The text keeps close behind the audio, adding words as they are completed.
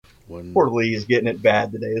One. Poor Lee's getting it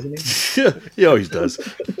bad today, isn't he? Yeah, he always does.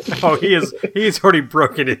 Oh, he is. He's already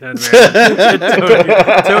broken it in,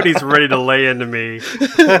 man. Tony's ready to lay into me.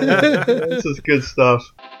 This is good stuff.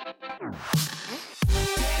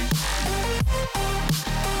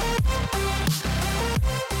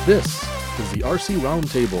 This is the RC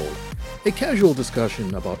Roundtable, a casual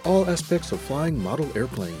discussion about all aspects of flying model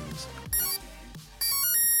airplanes.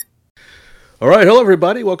 All right, hello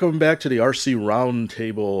everybody. Welcome back to the RC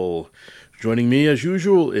Roundtable. Joining me as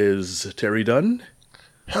usual is Terry Dunn.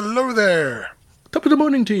 Hello there. Top of the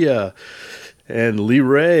morning to ya. And Lee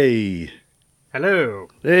Ray. Hello.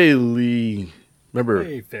 Hey Lee. Remember,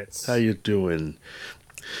 Hey, Fitz. how you doing?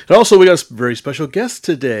 And also, we got a very special guest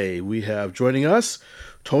today. We have joining us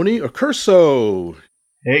Tony Accurso.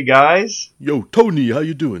 Hey guys, Yo, Tony, how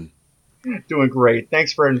you doing? doing great.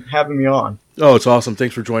 Thanks for having me on. Oh, it's awesome.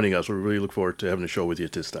 Thanks for joining us. We really look forward to having a show with you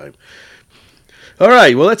this time. All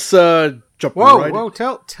right, well, let's jump right Whoa! in.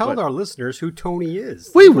 Tell our listeners who Tony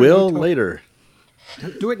is. We will later.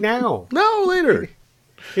 Do it now. No, later.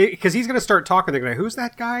 Because he's going to start talking. They're going to, who's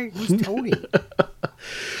that guy? Who's Tony?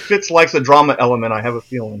 Fitz likes the drama element, I have a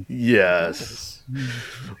feeling. Yes.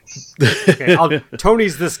 Okay,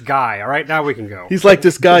 Tony's this guy. All right, now we can go. He's like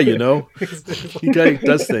this guy, you know. He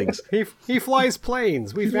does things. He flies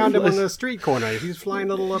planes. We found him on the street corner. He's flying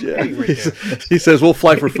a little plane right there. He says, we'll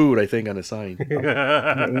fly for food, I think, on a sign.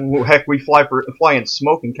 Heck, we fly in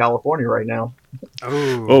smoke in California right now.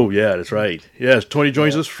 Oh, yeah, that's right. Yes, Tony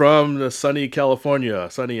joins us from the sunny California.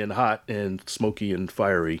 Sunny and hot and smoky and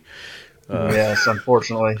fiery. Yes,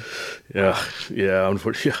 unfortunately. Yeah.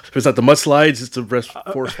 Unfortunately, if it's not the mudslides, it's the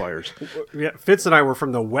forest fires. Yeah, Fitz and I were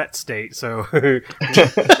from the wet state, so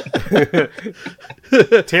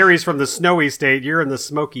Terry's from the snowy state. You're in the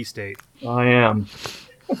smoky state. I am.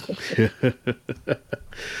 All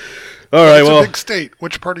right, It's well, a big state.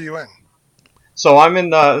 Which part are you in? So I'm in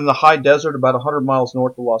the high desert, about 100 miles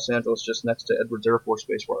north of Los Angeles, just next to Edwards Air Force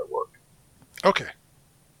Base where I work. Okay.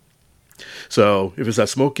 so if it's not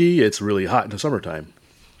smoky, it's really hot in the summertime.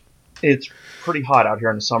 It's pretty hot out here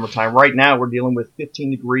in the summertime. Right now we're dealing with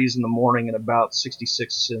 15 degrees in the morning and about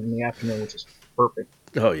 66 in the afternoon, which is perfect.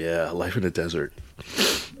 Oh, yeah, life in the desert.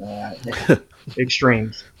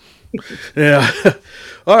 Extremes. Yeah.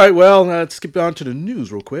 All right, well, let's skip on to the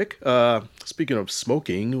news real quick. Speaking of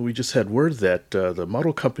smoking, we just had word that the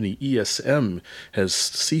model company ESM has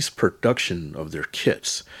ceased production of their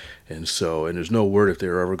kits. And there's no word if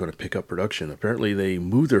they're ever going to pick up production. Apparently, they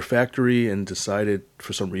moved their factory and decided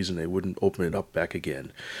for some reason they wouldn't open it up back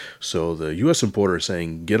again. So the U.S. importer is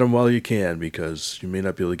saying, get them while you can because you may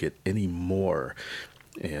not be able to get any more.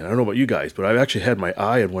 And I don't know about you guys, but I've actually had my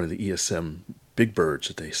eye on one of the ESM big birds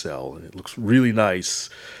that they sell, and it looks really nice.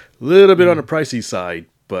 A little bit on the pricey side,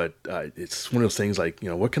 but it's one of those things like,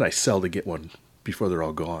 what can I sell to get one before they're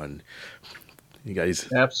all gone? You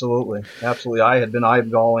guys? Absolutely. I had been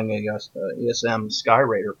eyeballing a ESM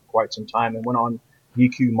Skyraider for quite some time and went on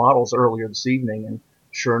VQ models earlier this evening, and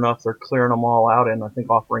sure enough, they're clearing them all out and I think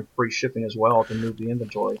offering free shipping as well to move the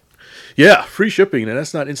inventory. Yeah, free shipping, and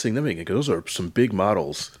that's not insignificant because those are some big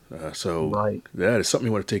models. Right. That is something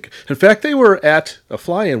you want to take. In fact, they were at a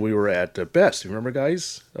fly-in we were at Best. You remember,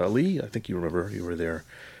 guys? Lee, I think you remember. You were there.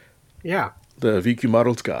 Yeah. The VQ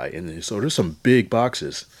models guy. And so there's some big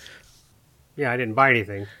boxes. Yeah, I didn't buy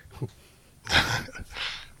anything.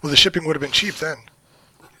 Well, the shipping would have been cheap then.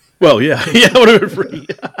 Well, yeah, it would have been free.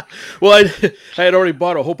 Well, I had already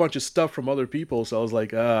bought a whole bunch of stuff from other people, so I was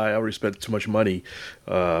like, I already spent too much money.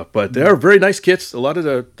 But they are very nice kits. A lot of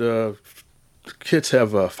the kits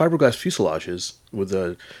have fiberglass fuselages with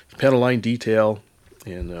a panel line detail,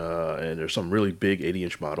 and there's some really big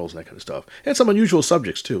 80-inch models and that kind of stuff, and some unusual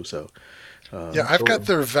subjects too. So, Yeah, I've got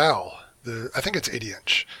their Val. I think it's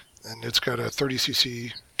 80-inch, and it's got a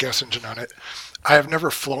 30cc gas engine on it. I have never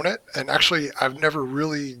flown it, and actually I've never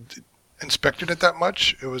really inspected it that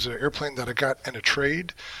much. It was an airplane that I got in a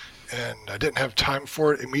trade, and I didn't have time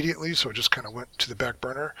for it immediately, so it just kind of went to the back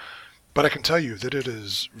burner. But I can tell you that it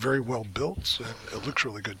is very well built, and it looks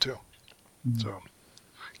really good too. So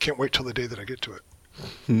can't wait till the day that I get to it.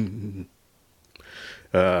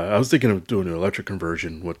 I was thinking of doing an electric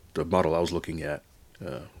conversion, what the model I was looking at,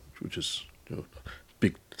 which is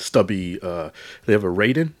big, stubby. They have a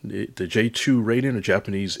Raiden, the J2 Raiden, a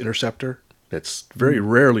Japanese interceptor that's very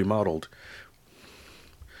rarely modeled.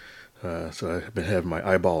 So I've been having my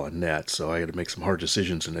eyeball on that, so I got to make some hard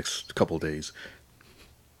decisions the next couple of days.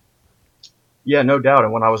 Yeah, no doubt.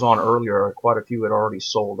 And when I was on earlier, quite a few had already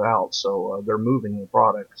sold out, so they're moving the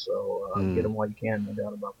product. So get them while you can, no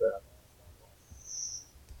doubt about that.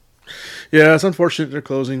 Yeah, it's unfortunate they're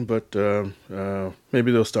closing, but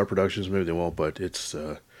maybe they'll start productions, maybe they won't. But it's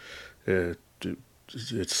I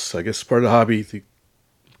guess part of the hobby. The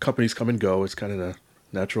companies come and go. It's kind of a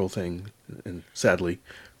natural thing, and sadly,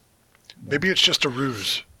 Maybe it's just a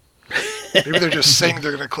ruse. Maybe they're just saying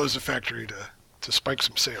they're going to close the factory to spike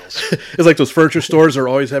some sales. it's like those furniture stores are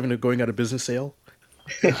always having a going out of business sale.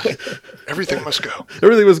 Everything must go.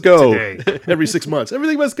 Everything must go Today. every 6 months.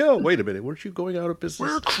 Everything must go. Wait a minute, weren't you going out of business?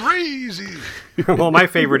 We're crazy. Well, my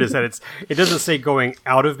favorite is that it doesn't say going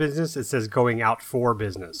out of business; it says going out for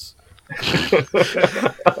business.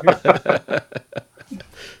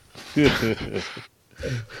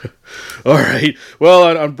 All right.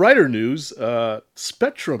 Well, on brighter news,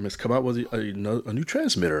 Spectrum has come out with a new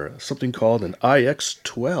transmitter, something called an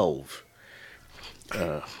IX12,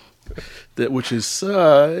 which is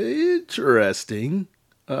interesting.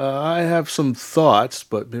 I have some thoughts,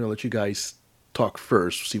 but maybe I'll let you guys talk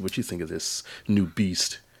first, see what you think of this new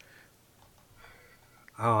beast.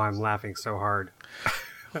 Oh, I'm laughing so hard.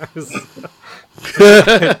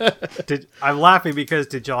 I'm laughing because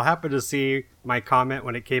did y'all happen to see my comment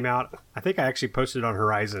when it came out? I think I actually posted it on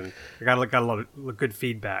Horizon. I got a lot of good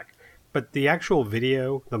feedback. But the actual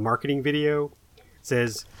video, the marketing video,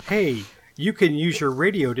 says, "Hey, you can use your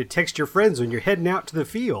radio to text your friends when you're heading out to the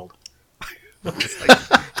field."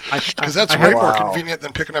 Because that's way more convenient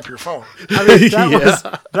than picking up your phone. I mean,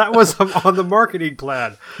 that was on the marketing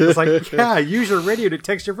plan. It's like, yeah, use your radio to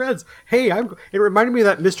text your friends. Hey, it reminded me of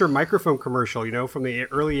that Mr. Microphone commercial, from the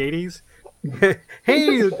early 80s.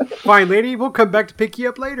 Hey, fine lady, we'll come back to pick you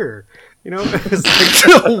up later. It's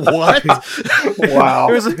like, What?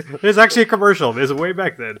 Wow. it was actually a commercial. It was way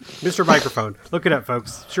back then. Mr. Microphone. Look it up,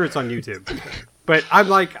 folks. Sure, it's on YouTube. But I'm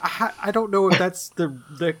like, I don't know if that's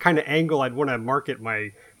the kind of angle I'd want to market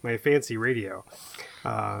my fancy radio.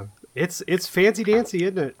 It's fancy dancy,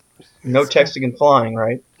 isn't it? No texting and flying,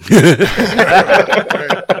 right? There's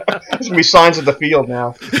gonna be signs at the field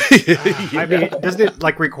now. I mean, doesn't it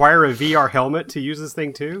require a VR helmet to use this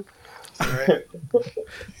thing too? Right.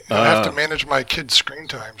 I have to manage my kids' screen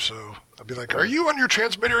time, so I'll be like, "Are you on your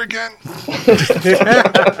transmitter again?"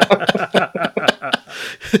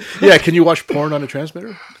 Yeah, can you watch porn on a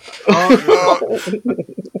transmitter?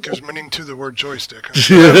 Gives meaning to the word joystick.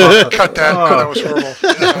 Cut that. That was horrible.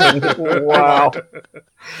 Yeah. Wow.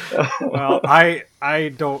 Well, I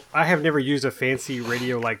have never used a fancy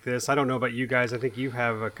radio like this. I don't know about you guys. I think you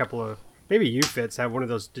have a couple of, maybe you Fitz have one of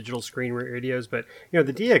those digital screen radios, but the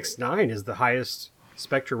DX9 is the highest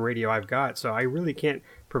spectrum radio I've got, so I really can't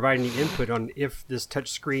provide any input on if this touch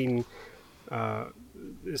screen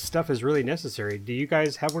stuff is really necessary. Do you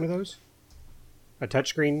guys have one of those? A touch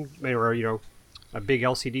screen, or a big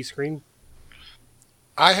LCD screen?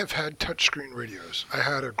 I have had touchscreen radios. I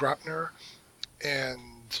had a Grapner, and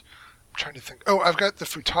I'm trying to think. Oh, I've got the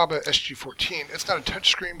Futaba SG14. It's not a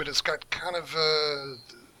touchscreen, but it's got kind of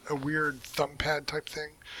a weird thumb pad type thing.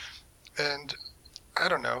 And I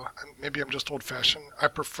don't know. Maybe I'm just old-fashioned. I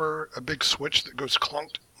prefer a big switch that goes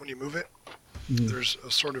clunked when you move it. There's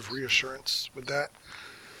a sort of reassurance with that.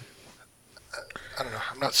 I don't know.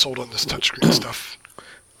 I'm not sold on this touchscreen stuff.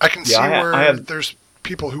 I can see where there's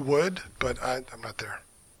people who would, but I'm not there.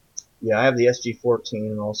 Yeah, I have the SG14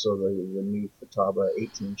 and also the new Futaba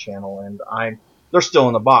 18 channel, and they're still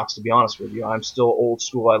in the box, to be honest with you. I'm still old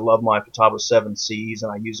school. I love my Futaba 7Cs,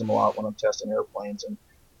 and I use them a lot when I'm testing airplanes. And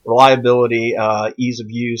reliability, ease of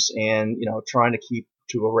use, and trying to keep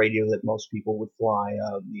to a radio that most people would fly.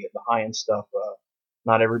 The high-end stuff,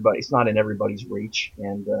 it's not in everybody's reach,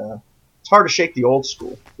 and it's hard to shake the old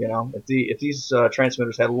school. If these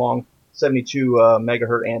transmitters had long 72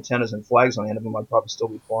 megahertz antennas and flags on the end of them, I'd probably still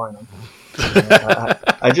be flying them.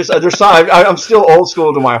 I'm still old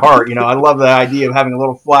school to my heart. I love the idea of having a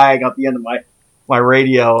little flag at the end of my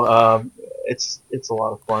radio. It's a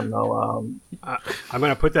lot of fun though. I'm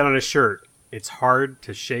going to put that on a shirt. It's hard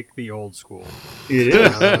to shake the old school. It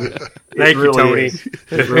is. Thank you, Tony.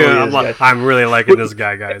 It really is. I'm really liking this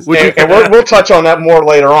guy, guys. And we'll touch on that more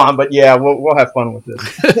later on, but yeah, we'll have fun with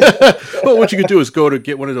this. Well, what you could do is go to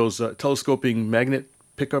get one of those telescoping magnet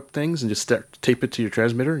pickup things and just tape it to your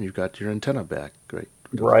transmitter, and you've got your antenna back. Great.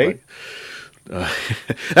 Right.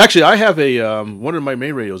 Actually, I have one of my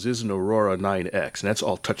main radios is an Aurora 9X, and that's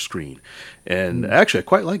all touchscreen. And actually, I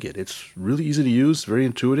quite like it. It's really easy to use, very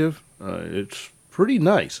intuitive. It's pretty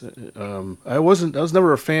nice. I was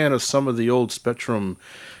never a fan of some of the old Spectrum,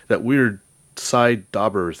 that weird side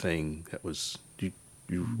dauber thing that was you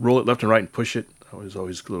roll it left and right and push it. It was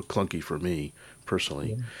always a little clunky for me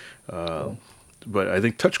personally. But I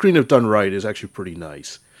think touchscreen, if done right, is actually pretty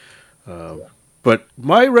nice. But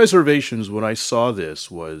my reservations when I saw this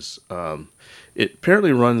was it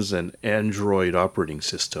apparently runs an Android operating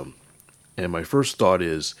system. And my first thought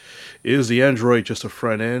is the Android just a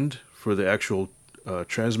front end for the actual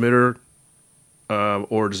transmitter,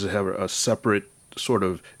 or does it have a separate sort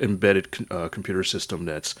of embedded computer system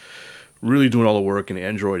that's really doing all the work, and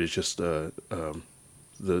Android is just the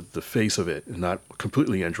face of it and not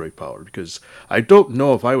completely Android powered? Because I don't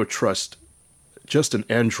know if I would trust just an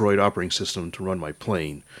Android operating system to run my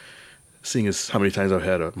plane, seeing as how many times I've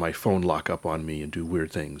had my phone lock up on me and do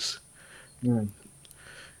weird things.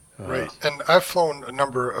 Right. And I've flown a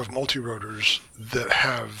number of multi-rotors that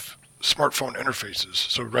have smartphone interfaces.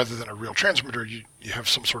 So rather than a real transmitter, you have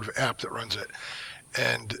some sort of app that runs it.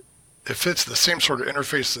 And if it's the same sort of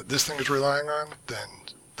interface that this thing is relying on, then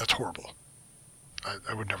that's horrible.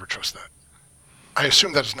 I would never trust that. I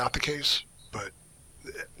assume that is not the case, but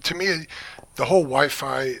to me, the whole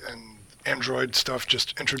Wi-Fi and Android stuff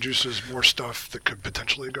just introduces more stuff that could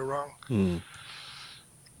potentially go wrong.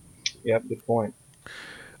 Yeah, good point.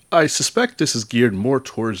 I suspect this is geared more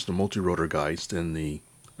towards the multi-rotor guys than the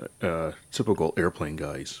typical airplane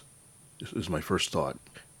guys, is my first thought.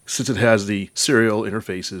 Since it has the serial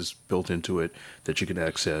interfaces built into it that you can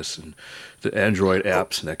access, and the Android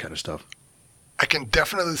apps and that kind of stuff. I can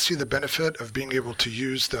definitely see the benefit of being able to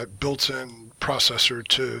use that built-in processor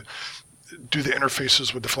to do the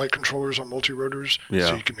interfaces with the flight controllers on multi-rotors. Yeah.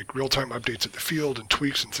 So you can make real-time updates at the field and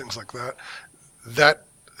tweaks and things like that. That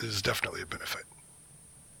is definitely a benefit.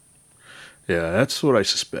 Yeah, that's what I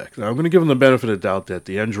suspect. Now, I'm going to give them the benefit of the doubt that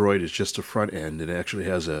the Android is just a front end and it actually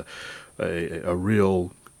has a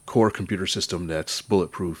real core computer system that's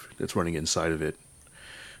bulletproof, that's running inside of it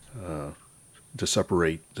to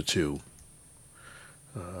separate the two.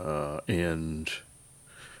 And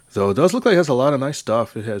though it does look like it has a lot of nice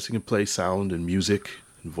stuff. You can play sound and music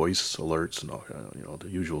and voice alerts and all, the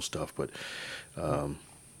usual stuff. But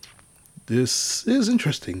this is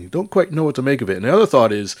interesting. You don't quite know what to make of it. And the other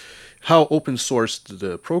thought is how open source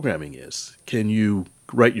the programming is. Can you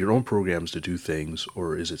write your own programs to do things,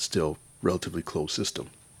 or is it still relatively closed system?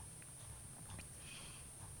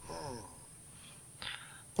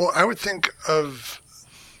 Well, I would think of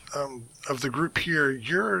the group here,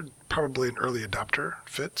 you're probably an early adopter,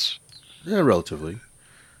 Fitz. Yeah, relatively.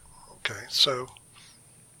 Okay, so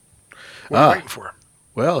what are you waiting for?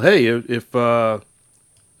 Well, hey, if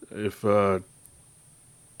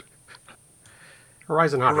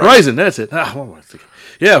Horizon Hobby. Horizon, that's it. What am I thinking?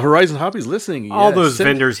 Yeah, Horizon Hobby's listening. All Yeah, those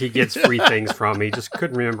vendors he gets free things from. He just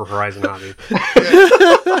couldn't remember Horizon Hobby.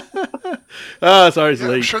 Sorry, it's Yeah,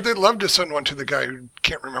 late. I'm sure they'd love to send one to the guy who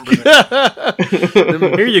can't remember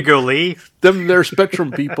that. Here you go, Lee. They're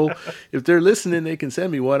Spectrum people. If they're listening, they can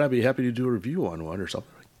send me one. I'd be happy to do a review on one or something.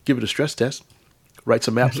 Give it a stress test. Write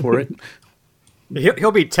some maps for it.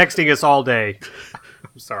 He'll be texting us all day.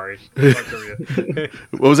 I'm sorry.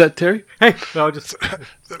 What was that, Terry? Hey, no, just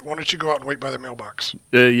Why don't you go out and wait by the mailbox?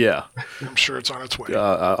 Yeah. I'm sure it's on its way.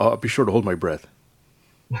 I'll be sure to hold my breath.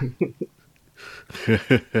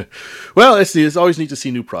 Well, it's always neat to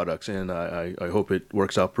see new products, and I hope it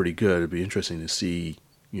works out pretty good. It'd be interesting to see,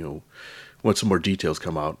 once some more details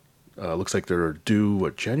come out. Looks like they're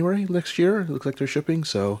due, January next year? It looks like they're shipping,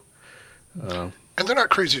 so... And they're not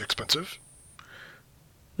crazy expensive.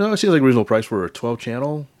 No, it seems like a reasonable price for a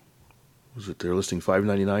 12-channel. Was it they're listing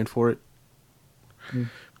 $5.99 for it?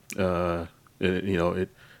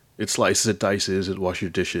 It slices, it dices, it washes your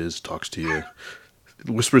dishes, talks to you, it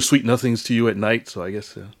whispers sweet nothings to you at night. So I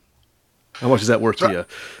guess how much is that worth to you?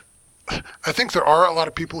 I think there are a lot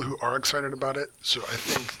of people who are excited about it, so I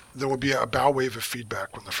think there will be a bow wave of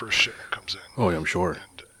feedback when the first shipment comes in. Oh, yeah, I'm sure.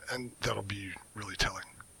 And that'll be really telling.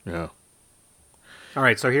 Yeah. all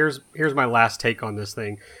right. So here's my last take on this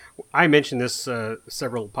thing. I mentioned this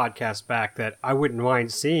several podcasts back that I wouldn't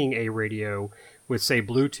mind seeing a radio with, say,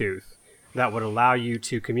 Bluetooth that would allow you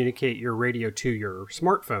to communicate your radio to your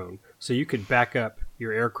smartphone, so you could back up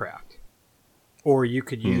your aircraft, or you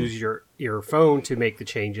could use your phone to make the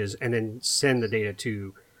changes and then send the data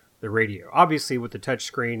to the radio. Obviously, with the touch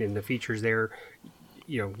screen and the features there,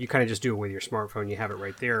 you kind of just do it with your smartphone. You have it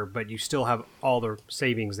right there, but you still have all the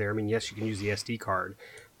savings there. I mean, yes, you can use the SD card,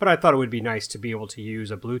 but I thought it would be nice to be able to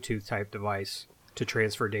use a Bluetooth type device to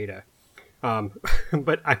transfer data.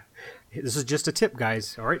 But this is just a tip,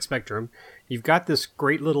 guys. All right, Spectrum, you've got this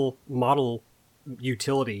great little model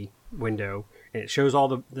utility window, and it shows all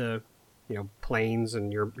the planes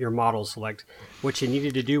and your model select. What you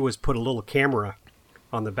needed to do was put a little camera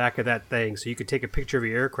on the back of that thing, so you could take a picture of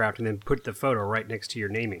your aircraft and then put the photo right next to your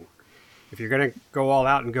naming. If you're going to go all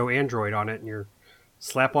out and go Android on it, and you're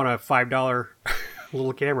slap on a $5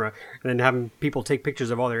 little camera, and then having people take pictures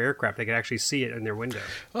of all their aircraft. They could actually see it in their window.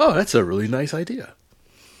 Oh, that's a really nice idea.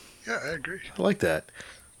 Yeah, I agree. I like that.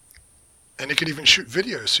 And you could even shoot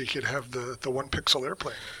videos, so you could have the 1 pixel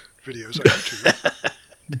airplane videos on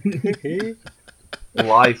YouTube.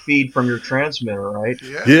 Live feed from your transmitter, right?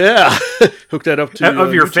 Yeah. Hook that up to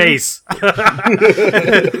of your YouTube. face.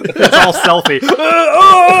 It's all selfie.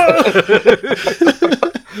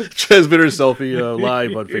 Transmitter selfie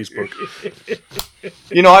live on Facebook.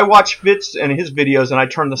 You know, I watch Fitz and his videos, and I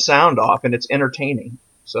turn the sound off, and it's entertaining.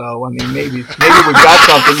 So, I mean, maybe we've got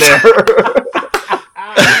something there.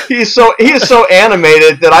 He is so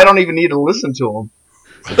animated that I don't even need to listen to him.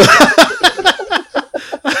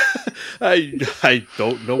 I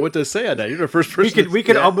don't know what to say on that. You're the first person. We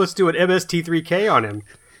could almost do an MST3K on him.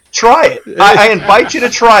 Try it. I invite you to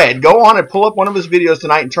try it. Go on and pull up one of his videos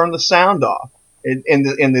tonight and turn the sound off. And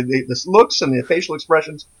the looks and the facial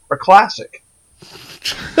expressions are classic.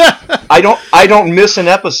 I don't miss an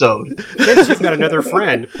episode. Vince, you've got another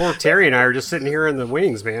friend. Poor Terry and I are just sitting here in the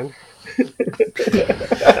wings, man.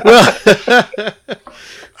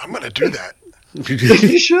 I'm going to do that.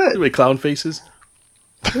 You should. With clown faces.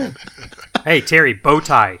 Hey, Terry, bow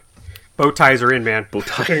tie. Bow ties are in, man. Bow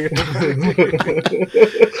tie.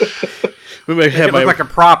 We may Make have it look like a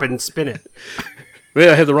prop and spin it. Maybe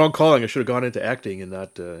I had the wrong calling. I should have gone into acting and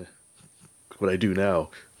not what I do now.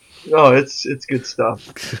 Oh, it's good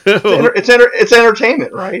stuff. It's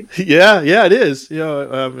entertainment, right? Yeah, it is. You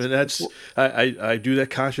know, and that's I do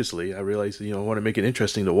that consciously. I realize I want to make it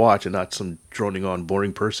interesting to watch and not some droning on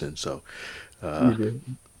boring person. So, you do.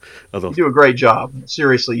 You do a great job.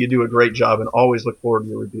 Seriously, you do a great job, and always look forward to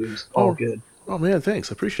your reviews. All good. Oh man,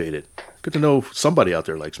 thanks. I appreciate it. Good to know somebody out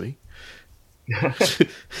there likes me. No,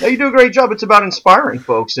 you do a great job. It's about inspiring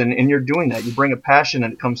folks, and you're doing that. You bring a passion,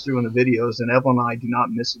 and it comes through in the videos. And Evelyn and I do not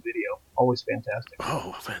miss a video. Always fantastic.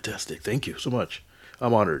 Oh, fantastic! Thank you so much.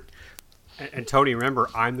 I'm honored. And Tony, remember,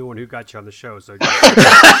 I'm the one who got you on the show, so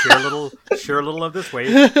just share a little of this way.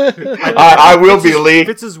 I will be, Lee.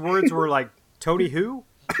 Fitz's words were like, Tony who?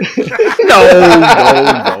 No.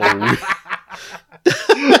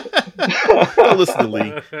 Don't listen to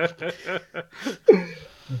Lee.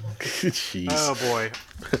 Jeez. Oh boy.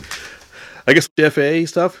 I guess the FAA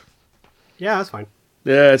stuff. Yeah, that's fine.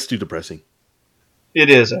 Yeah, it's too depressing. It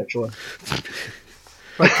is, actually.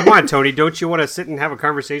 But come on, Tony, don't you want to sit and have a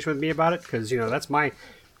conversation with me about it? Because that's my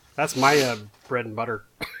bread and butter.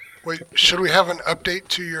 Wait, should we have an update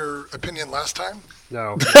to your opinion last time?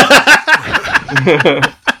 No.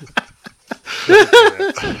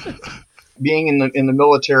 Being in the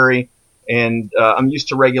military, and I'm used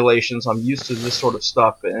to regulations. I'm used to this sort of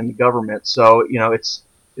stuff in the government. So it's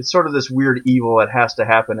sort of this weird evil that has to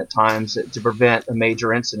happen at times to prevent a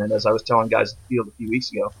major incident. As I was telling guys in the field a few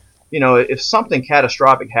weeks ago, if something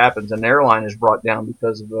catastrophic happens, an airline is brought down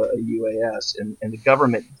because of a UAS, and the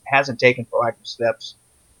government hasn't taken proactive steps,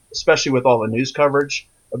 especially with all the news coverage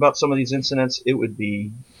about some of these incidents, it would be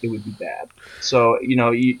bad. So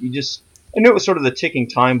you just, I knew it was sort of the ticking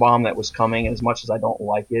time bomb that was coming. As much as I don't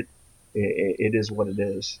like it, it is what it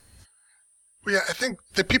is. Well, yeah, I think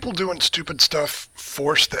the people doing stupid stuff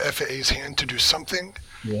forced the FAA's hand to do something.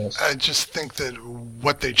 Yes. I just think that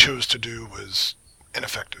what they chose to do was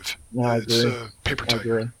ineffective. No, I agree. It's paper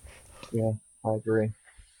tiger. I agree. Yeah, I agree.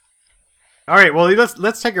 All right, well,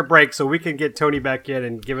 let's take a break so we can get Tony back in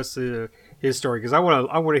and give us his story, because I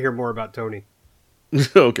want to hear more about Tony.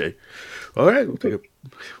 Okay. All right.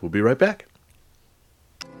 We'll be right back.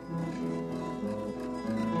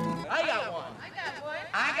 I got one. I got one.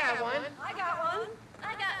 I got one. I got one.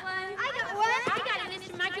 I got one. I got an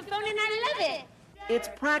instant microphone and I love it. It's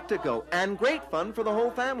practical and great fun for the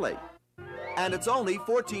whole family. And it's only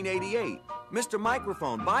 $14.88. Mr.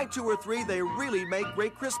 Microphone, buy 2 or 3, they really make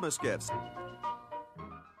great Christmas gifts.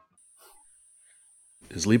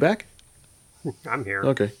 Is Lee back? I'm here.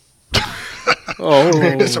 Okay.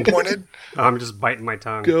 Oh, Disappointed? I'm just biting my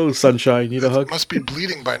tongue. Go, sunshine. Need a hug? Must be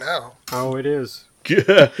bleeding by now. Oh, it is.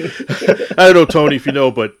 I don't know, Tony, if you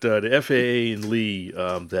know, but the FAA and Lee,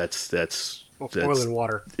 that's Oil and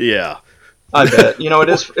water. Yeah. I bet. It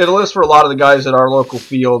is for a lot of the guys at our local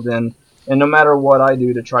field, and no matter what I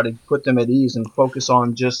do to try to put them at ease and focus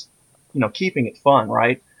on just, keeping it fun,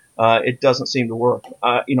 right? It doesn't seem to work.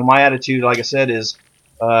 My attitude, like I said, is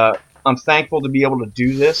I'm thankful to be able to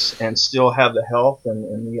do this and still have the health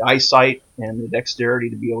and the eyesight and the dexterity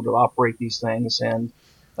to be able to operate these things, and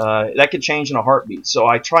that could change in a heartbeat. So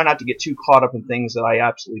I try not to get too caught up in things that I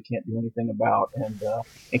absolutely can't do anything about,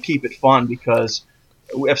 and keep it fun, because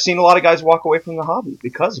I've seen a lot of guys walk away from the hobby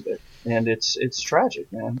because of it, and it's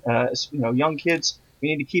tragic, man. Young kids We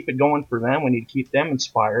need to keep it going for them. We need to keep them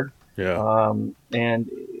inspired. Yeah. And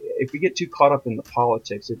if we get too caught up in the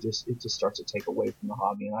politics, it just starts to take away from the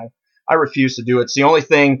hobby. And I refuse to do it. It's the only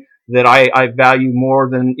thing that I value more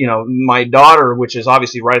than, my daughter, which is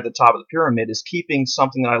obviously right at the top of the pyramid, is keeping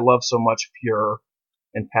something that I love so much pure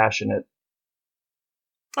and passionate.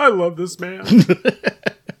 I love this man.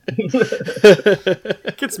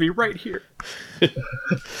 Gets me right here. Can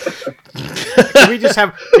we just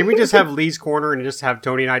have Lee's Corner and just have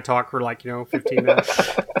Tony and I talk for 15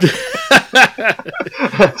 minutes?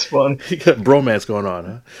 That's fun. You got bromance going on,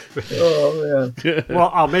 huh? Oh man. Well,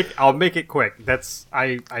 I'll make it quick.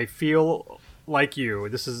 I feel like you.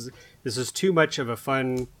 This is too much of a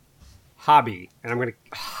fun hobby, and I'm going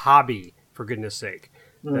to hobby for goodness sake.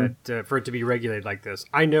 That for it to be regulated like this.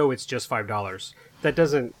 I know it's just $5. That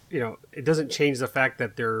doesn't, it doesn't change the fact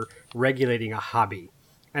that they're regulating a hobby,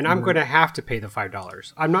 and I'm going to have to pay the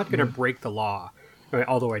 $5. I'm not going to break the law,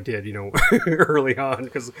 although I did, early on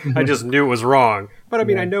because I just knew it was wrong. But I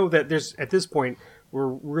mean, I know that at this point we're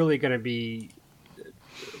really going to be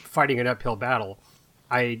fighting an uphill battle.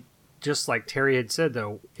 Just like Terry had said,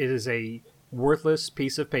 though, it is a worthless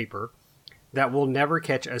piece of paper that will never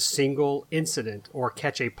catch a single incident or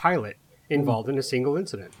catch a pilot involved in a single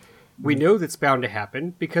incident. We know that's bound to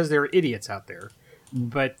happen because there are idiots out there.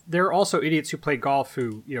 But there are also idiots who play golf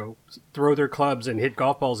who, throw their clubs and hit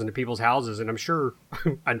golf balls into people's houses. And I'm sure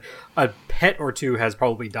a pet or two has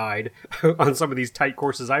probably died on some of these tight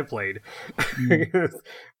courses I've played.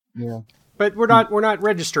 Yeah. But we're not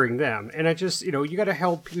registering them. And I just, you got to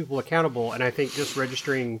hold people accountable. And I think just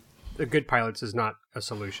registering the good pilots is not a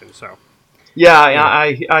solution. So. Yeah,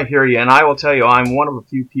 I hear you, and I will tell you, I'm one of a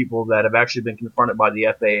few people that have actually been confronted by the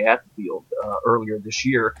FAA at the field earlier this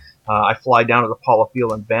year. I fly down to the Paula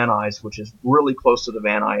Field in Van Nuys, which is really close to the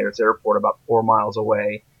Van Nuys Airport, about 4 miles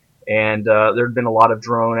away, and there had been a lot of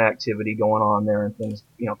drone activity going on there and things,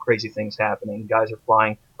 crazy things happening. Guys are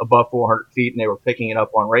flying above 400 feet, and they were picking it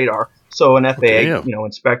up on radar. So an FAA,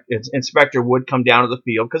 inspector would come down to the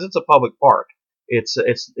field because it's a public park. It's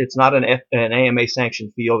not an AMA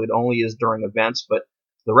sanctioned field. It only is during events, but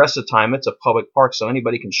the rest of the time it's a public park, so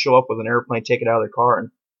anybody can show up with an airplane, take it out of their car,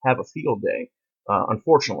 and have a field day.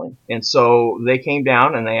 Unfortunately, and so they came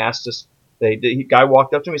down and they asked us. The guy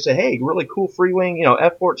walked up to me and said, "Hey, really cool free wing,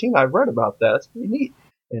 F-14. I've read about that. It's pretty neat.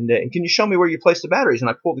 And can you show me where you placed the batteries?" And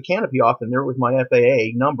I pulled the canopy off, and there was my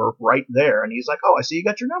FAA number right there. And he's like, "Oh, I see you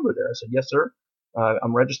got your number there." I said, "Yes, sir.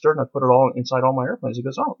 I'm registered, and I put it all inside all my airplanes." He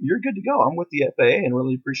goes, "Oh, you're good to go. I'm with the FAA and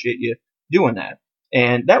really appreciate you doing that."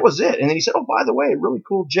 And that was it. And then he said, "Oh, by the way, really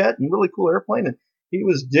cool jet and really cool airplane." And he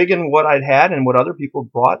was digging what I'd had and what other people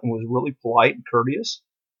brought and was really polite and courteous.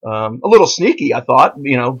 A little sneaky, I thought,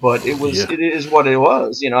 but it was, It is what it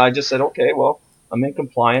was. I just said, "Okay, well, I'm in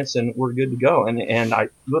compliance and we're good to go." And I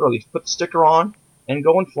literally put the sticker on and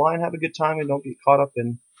go and fly and have a good time and don't get caught up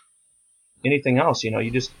in anything else.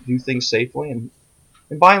 You just do things safely, and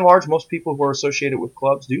by and large, most people who are associated with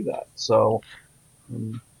clubs do that. So,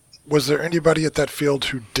 was there anybody at that field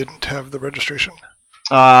who didn't have the registration?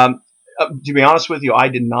 To be honest with you, I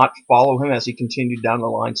did not follow him as he continued down the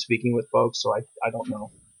line speaking with folks, so I don't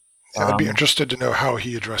know. I'd be interested to know how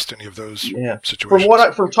he addressed any of those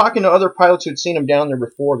situations. From talking to other pilots who'd seen him down there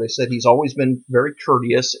before, they said he's always been very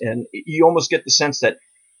courteous, and you almost get the sense that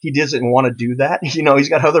he doesn't want to do that. He's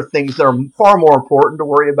got other things that are far more important to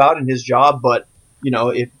worry about in his job, but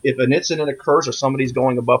if an incident occurs or somebody's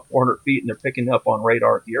going above 400 feet and they're picking up on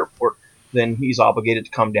radar at the airport, then he's obligated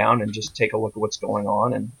to come down and just take a look at what's going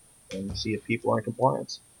on and see if people are in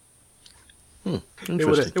compliance.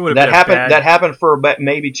 Interesting. That happened for about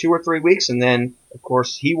maybe 2 or 3 weeks, and then of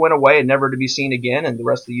course he went away and never to be seen again. And the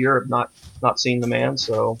rest of the year have not seen the man.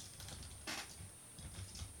 So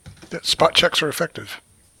spot checks are effective.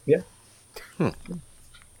 Yeah.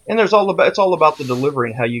 And it's all about the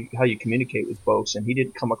delivery and how you communicate with folks. And he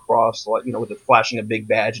didn't come across with flashing a big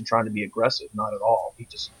badge and trying to be aggressive. Not at all. He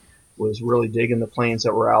just was really digging the planes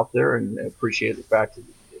that were out there and appreciated the fact that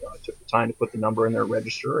I took the time to put the number in their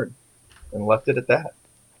register and left it at that.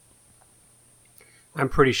 I'm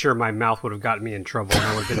pretty sure my mouth would have gotten me in trouble, and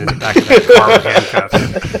I would have been in the back of that car with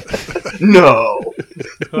handcuffs. No,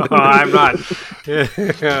 I'm not.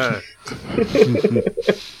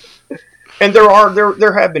 And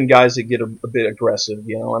there have been guys that get a bit aggressive,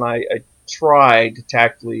 and I try to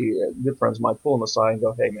tactfully, good friends might pull him aside and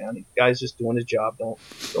go, "Hey man, the guy's just doing his job.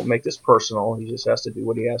 Don't make this personal. He just has to do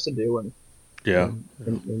what he has to do and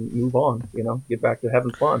move on. Get back to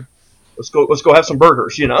having fun. Let's go have some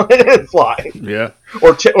burgers, and fly. Yeah.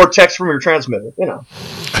 Or text from your transmitter,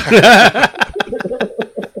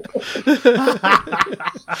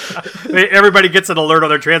 Everybody gets an alert on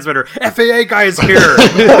their transmitter. FAA guy is here.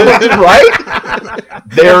 Right?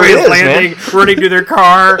 There it is, landing, man. running to their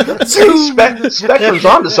car. Spectrum's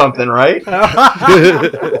onto something, right?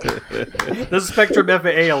 The Spectrum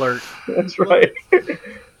FAA alert. That's right.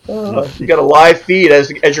 You got a live feed as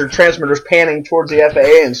your transmitter's panning towards the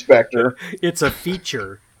FAA inspector. It's a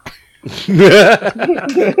feature.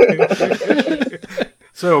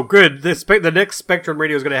 So good. The next Spectrum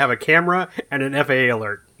radio is going to have a camera and an FAA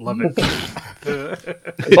alert. Love it.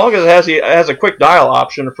 As long as it has a quick dial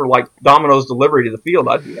option for like Domino's delivery to the field,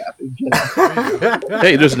 I'd be happy.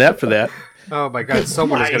 Hey, there's an app for that. Oh my God!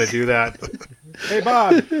 Someone is going to do that. Hey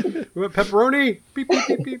Bob, you want pepperoni? Beep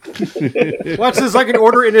beep beep beep. Watch this! I can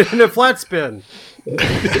order it in a flat spin.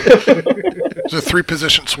 It's a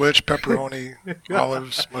 3-position switch: pepperoni,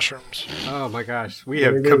 olives, mushrooms. Oh my gosh, we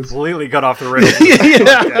have completely got off the rails.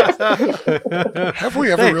 Have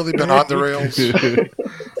we ever really been on the rails?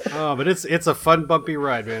 Oh, but it's a fun, bumpy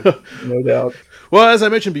ride, man. No doubt. Well, as I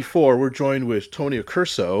mentioned before, we're joined with Tony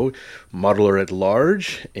Accurso, modeler at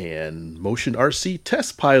large and motion RC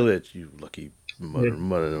test pilot. You lucky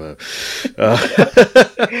mother.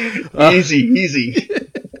 Easy.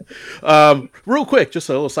 Real quick, just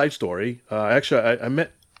a little side story. Actually, I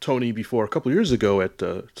met Tony before a couple of years ago at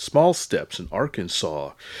Small Steps in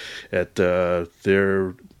Arkansas at their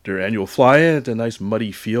annual fly-in at the nice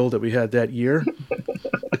muddy field that we had that year.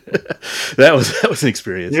 That was an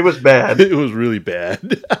experience. It was bad. It was really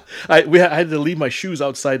bad. I had to leave my shoes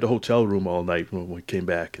outside the hotel room all night when we came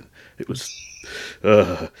back, and it was.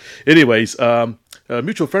 Anyways, a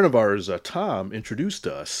mutual friend of ours, Tom, introduced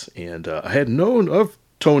us, and I had known of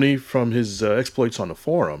Tony from his exploits on the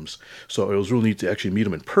forums, so it was really neat to actually meet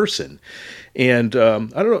him in person. And I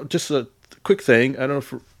don't know, just a quick thing. I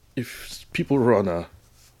don't know if people were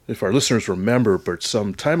if our listeners remember, but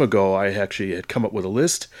some time ago I actually had come up with a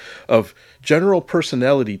list of general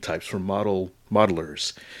personality types for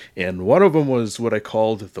modelers. And one of them was what I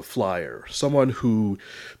called the flyer. Someone who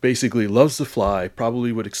basically loves to fly,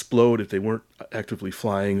 probably would explode if they weren't actively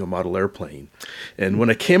flying a model airplane. And when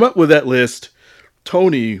I came up with that list,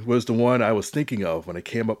 Tony was the one I was thinking of when I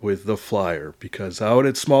came up with the flyer, because out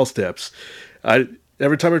at Small Steps,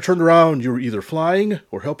 every time I turned around, you were either flying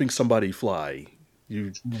or helping somebody fly.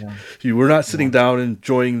 You were not sitting down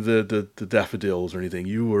enjoying the daffodils or anything.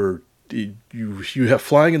 You have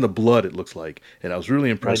flying in the blood, it looks like, and I was really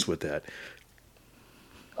impressed with that.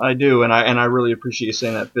 I do, and I really appreciate you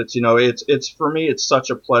saying that, Fitz. You know, it's for me, it's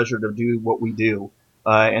such a pleasure to do what we do,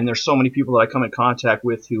 and there's so many people that I come in contact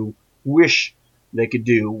with who wish they could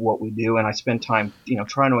do what we do, and I spend time,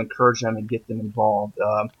 trying to encourage them and get them involved.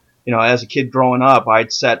 As a kid growing up,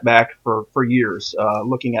 I'd sat back for years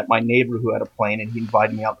looking at my neighbor who had a plane, and he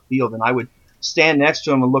invited me out the field, and I would stand next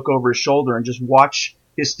to him and look over his shoulder and just watch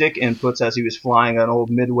his stick inputs as he was flying an old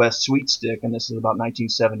Midwest sweet stick, and this is about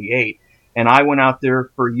 1978. And I went out there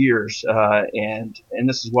for years, and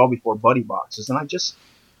this is well before buddy boxes, and I just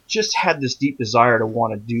had this deep desire to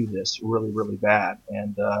want to do this really, really bad.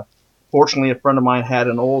 And fortunately, a friend of mine had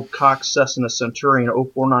an old Cox Cessna Centurion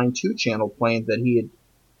 0492 channel plane that he had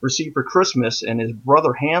received for Christmas, and his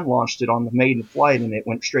brother hand launched it on the maiden flight, and it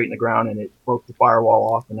went straight in the ground, and it broke the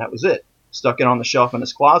firewall off, and that was it. Stuck it on the shelf in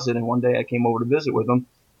his closet, and one day I came over to visit with him,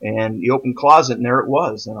 and he opened the closet, and there it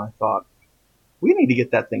was, and I thought, we need to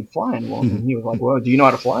get that thing flying. Well, and he was like, well, do you know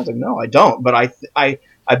how to fly? I was like, no, I don't, but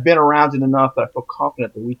I've been around it enough that I feel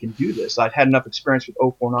confident that we can do this. I'd had enough experience with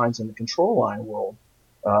 049s in the control line world,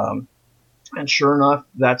 and sure enough,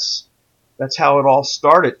 that's how it all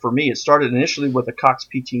started for me. It started initially with a Cox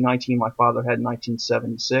PT-19 my father had in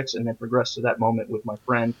 1976, and then progressed to that moment with my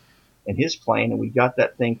friend and his plane, and we got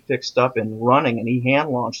that thing fixed up and running, and he hand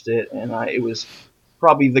launched it, and it was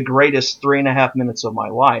probably the greatest 3.5 minutes of my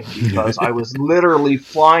life, because I was literally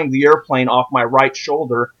flying the airplane off my right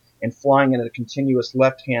shoulder and flying in a continuous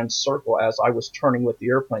left-hand circle as I was turning with the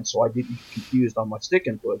airplane, so I didn't get confused on my stick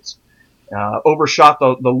inputs. Overshot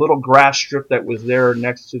the little grass strip that was there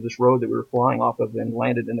next to this road that we were flying off of, and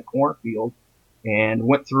landed in the cornfield, and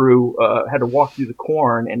went through, had to walk through the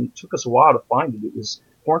corn, and it took us a while to find it. It was,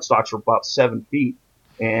 corn stalks were about 7 feet,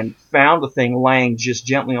 and found the thing laying just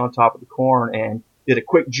gently on top of the corn, and did a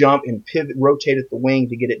quick jump and rotated the wing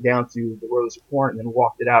to get it down through the rows of corn, and then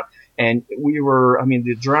walked it out. And the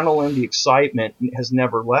adrenaline, the excitement has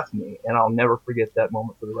never left me, and I'll never forget that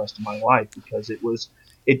moment for the rest of my life, because it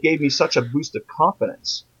gave me such a boost of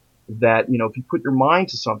confidence that, if you put your mind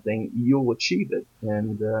to something, you'll achieve it.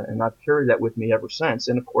 And I've carried that with me ever since.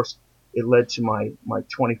 And of course, it led to my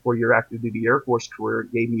 24-year active duty Air Force career.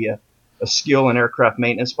 It gave me a skill in aircraft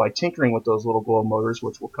maintenance by tinkering with those little glow motors,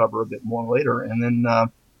 which we'll cover a bit more later. And then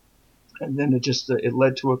And then it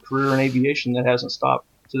led to a career in aviation that hasn't stopped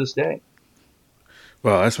to this day.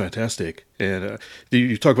 Wow, that's fantastic. And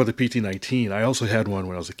you talk about the PT-19. I also had one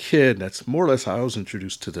when I was a kid. That's more or less how I was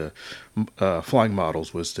introduced to the flying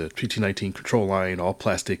models, was the PT-19 control line, all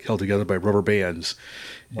plastic, held together by rubber bands.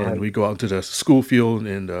 Right. And we go out into the school field,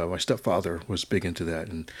 and my stepfather was big into that.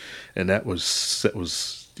 And that was it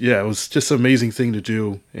was just an amazing thing to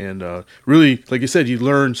do. And really, like you said, you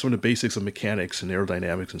learn some of the basics of mechanics and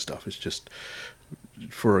aerodynamics and stuff. It's just,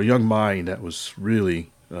 for a young mind, that was really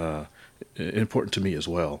important to me as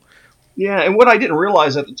well. Yeah, and what I didn't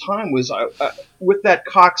realize at the time was with that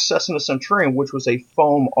Cox Cessna Centurion, which was a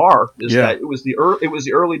foam arc, that it was the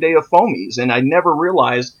early day of foamies, and I never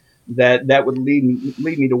realized that would lead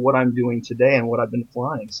me to what I'm doing today and what I've been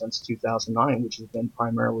flying since 2009, which has been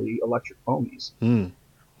primarily electric foamies. Mm.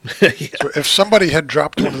 So if somebody had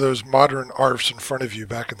dropped one of those modern ARFs in front of you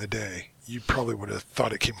back in the day, you probably would have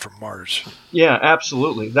thought it came from Mars. Yeah,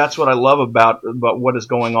 absolutely. That's what I love about what is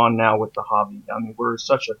going on now with the hobby. I mean, we're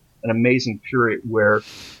such an amazing period where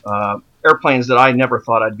airplanes that I never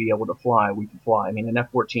thought I'd be able to fly, we can fly. I mean, an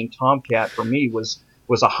F-14 Tomcat for me was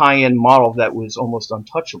a high-end model that was almost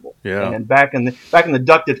untouchable. Yeah. And back in the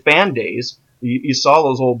ducted fan days, you saw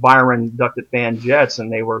those old Byron ducted fan jets,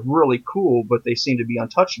 and they were really cool, but they seemed to be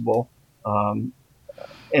untouchable.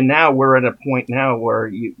 And now we're at a point now where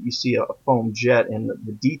you see a foam jet, and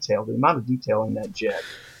the amount of detail in that jet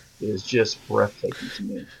is just breathtaking to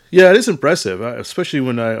me. Yeah, it is impressive, especially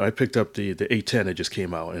when I picked up the A10 that just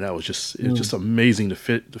came out, and that was just just amazing. The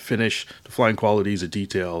finish, the flying qualities, the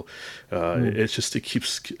detail. I just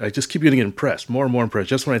keep getting impressed, more and more impressed.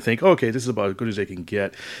 Just when I think, okay, this is about as good as they can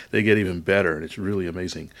get, they get even better, and it's really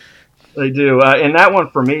amazing. They do, and that one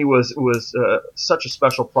for me was such a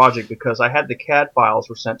special project because I had the CAD files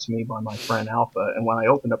were sent to me by my friend Alpha, and when I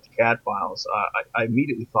opened up the CAD files, I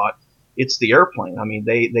immediately thought it's the airplane. I mean,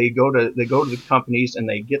 they go to the companies and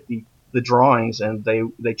they get the drawings and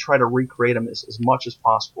they try to recreate them as much as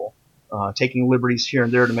possible, taking liberties here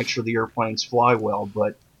and there to make sure the airplanes fly well.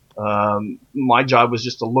 But my job was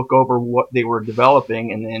just to look over what they were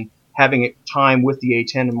developing, and then having time with the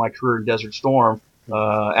A10 in my career in Desert Storm.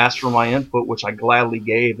 Asked for my input, which I gladly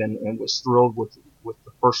gave, and was thrilled with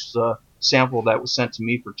the first sample that was sent to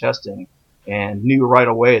me for testing, and knew right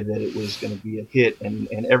away that it was going to be a hit. And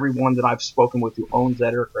everyone that I've spoken with who owns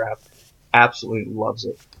that aircraft absolutely loves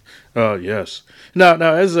it. Oh, yes. Now,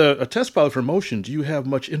 as a test pilot for Motion, do you have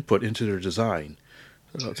much input into their design?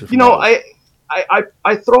 I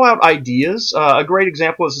throw out ideas. A great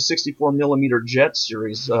example is the 64 millimeter jet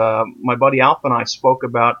series. My buddy Alpha and I spoke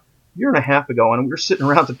about a year and a half ago, and we were sitting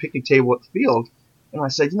around the picnic table at the field, and I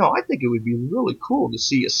said, I think it would be really cool to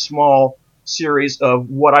see a small series of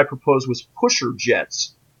what I proposed was pusher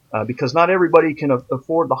jets, because not everybody can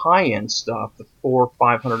afford the high-end stuff, the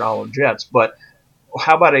 $400-500 jets, but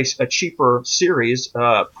how about a cheaper series,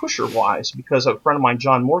 pusher-wise, because a friend of mine,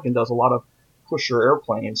 John Morgan, does a lot of pusher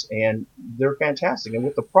airplanes, and they're fantastic, and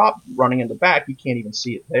with the prop running in the back, you can't even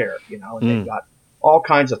see it there, and they've got all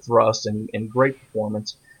kinds of thrust and great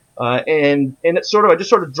performance. And I just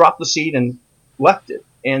sort of dropped the seed and left it.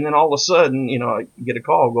 And then all of a sudden, I get a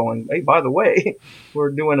call going, hey, by the way,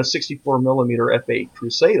 we're doing a 64 millimeter F8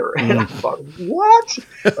 Crusader. And I thought, what?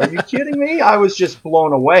 Are you kidding me? I was just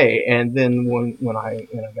blown away. And then when I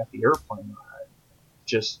got the airplane,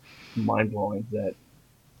 just mind blowing that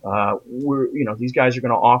these guys are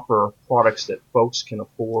going to offer products that folks can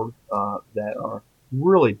afford that are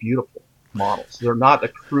really beautiful models. They're not a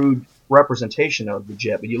crude representation of the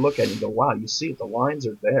jet, but you look at it and go, wow, you see it, the lines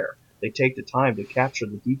are there. They take the time to capture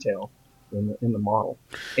the detail in the model.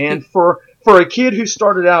 And for a kid who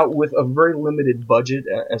started out with a very limited budget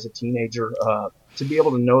as a teenager, to be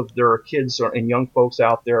able to know that there are kids and young folks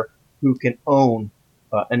out there who can own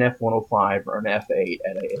an F-105 or an F-8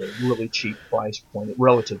 at a really cheap price point,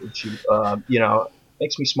 relatively cheap,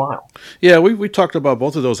 makes me smile. Yeah, we talked about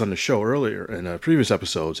both of those on the show earlier in previous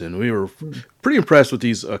episodes, and we were pretty impressed with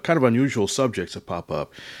these kind of unusual subjects that pop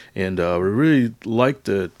up, and we really liked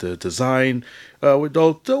the design.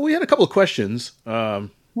 We had a couple of questions. One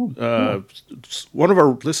of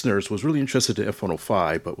our listeners was really interested in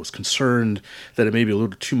F-105, but was concerned that it may be a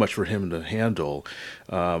little too much for him to handle.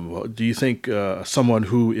 Do you think someone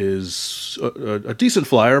who is a decent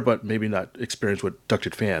flyer, but maybe not experienced with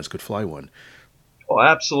ducted fans, could fly one? Oh,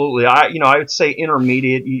 absolutely. I would say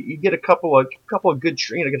intermediate. You get a couple of good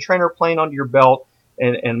a trainer plane under your belt,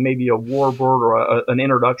 and maybe a warbird or an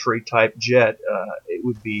introductory type jet.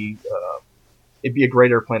 It'd be a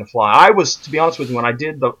great airplane to fly. I was, to be honest with you, when I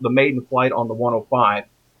did the maiden flight on the 105,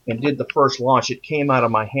 and did the first launch, it came out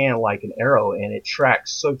of my hand like an arrow, and it tracked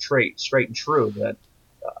so straight and true that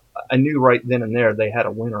I knew right then and there they had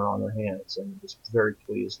a winner on their hands, and was very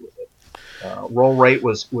pleased with it. Roll rate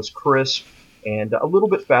was crisp and a little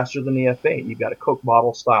bit faster than the F8. You got a Coke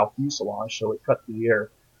bottle style fuselage, so it cut through the air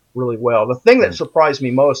really well. The thing that surprised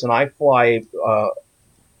me most, and I flew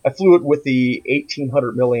it with the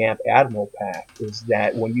 1800 milliamp Admiral pack, is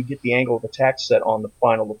that when you get the angle of attack set on the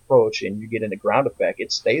final approach and you get into ground effect,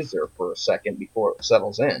 it stays there for a second before it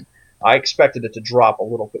settles in. I expected it to drop a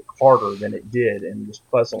little bit harder than it did, and was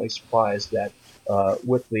pleasantly surprised that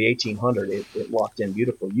with the 1800 it locked in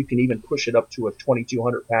beautifully. You can even push it up to a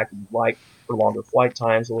 2200 pack if you'd like for longer flight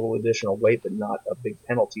times, a little additional weight, but not a big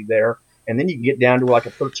penalty there. And then you can get down to like a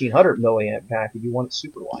 1300 milliamp pack if you want it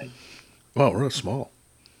super light. Wow, real small.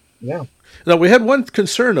 Yeah. Now, we had one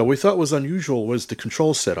concern, though, we thought was unusual, was the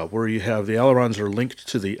control setup, where you have the ailerons are linked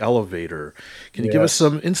to the elevator. Can you give us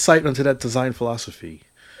some insight into that design philosophy?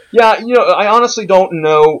 Yeah, I honestly don't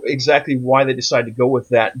know exactly why they decided to go with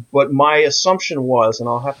that, but my assumption was, and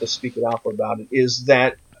I'll have to speak with Alpha about it, is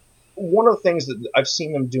that one of the things that I've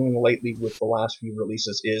seen them doing lately with the last few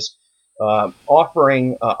releases is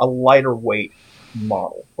offering a lighter weight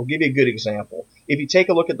model. I'll give you a good example. If you take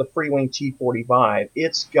a look at the Freewing T45,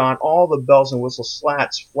 it's got all the bells and whistles,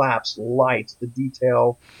 slats, flaps, lights. The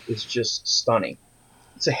detail is just stunning.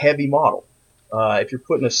 It's a heavy model. If you're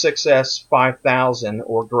putting a 6S 5000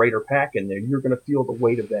 or greater pack in there, you're going to feel the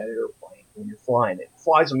weight of that airplane when you're flying it. It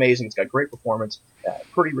flies amazing. It's got great performance,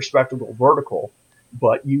 pretty respectable vertical,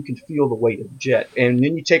 but you can feel the weight of the jet. And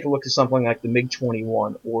then you take a look at something like the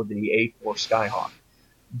MiG-21 or the A4 Skyhawk.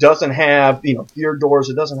 Doesn't have, gear doors.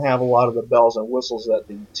 It doesn't have a lot of the bells and whistles that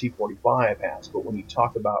the T-45 has. But when you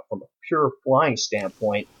talk about from a pure flying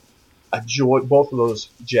standpoint, a joy. Both of those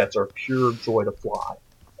jets are pure joy to fly.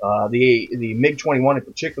 The MiG-21 in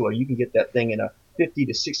particular, you can get that thing in a 50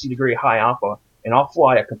 to 60 degree high alpha, and I'll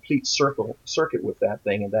fly a complete circuit with that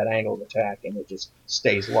thing at that angle of attack, and it just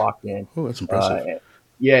stays locked in. Oh, that's impressive.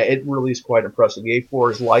 Yeah, it really is quite impressive. The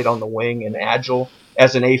A4 is light on the wing and agile,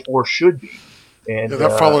 as an A4 should be. And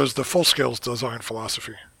that follows the full-scale design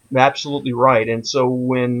philosophy. Absolutely right. And so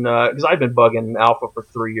when, because I've been bugging Alpha for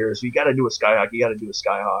 3 years, you got to do a Skyhawk,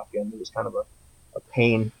 and it was kind of a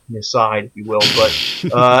pain in the side, if you will. But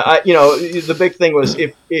the big thing was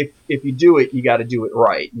if you do it, you got to do it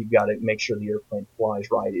right. You got to make sure the airplane flies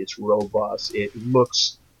right. It's robust. It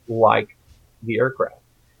looks like the aircraft.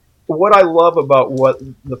 But what I love about what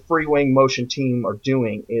the Freewing Motion team are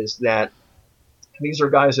doing is that these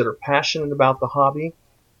are guys that are passionate about the hobby,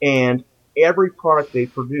 and every product they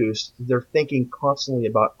produce, they're thinking constantly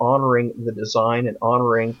about honoring the design and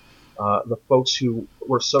honoring the folks who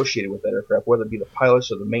were associated with that aircraft, whether it be the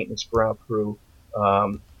pilots or the maintenance ground crew.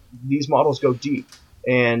 These models go deep,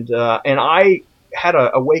 and I had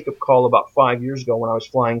a wake-up call about 5 years ago when I was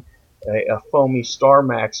flying a foamy Star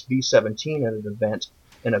Max V-17 at an event,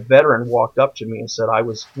 and a veteran walked up to me and said, I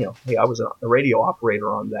was a radio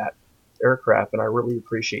operator on that aircraft, and I really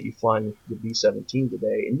appreciate you flying the V-17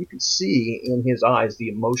 today. And you can see in his eyes the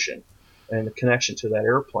emotion and the connection to that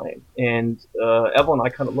airplane. And Evelyn and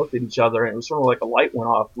I kind of looked at each other, and it was sort of like a light went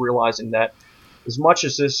off, realizing that as much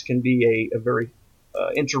as this can be a very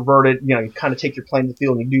introverted, you kind of take your plane to the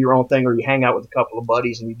field and you do your own thing, or you hang out with a couple of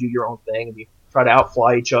buddies and you do your own thing, and you try to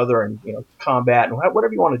outfly each other and combat and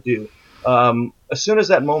whatever you want to do. As soon as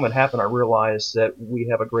that moment happened, I realized that we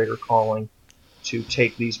have a greater calling to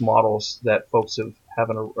take these models that folks have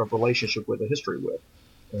a relationship with, a history with,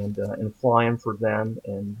 and fly them for them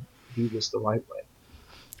and do this the right way.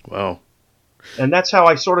 Wow. And that's how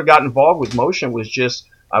I sort of got involved with motion, was just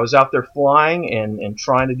I was out there flying and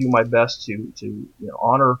trying to do my best to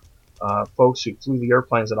honor folks who flew the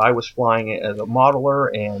airplanes that I was flying as a modeler,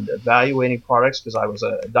 and evaluating products, because I was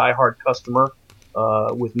a diehard customer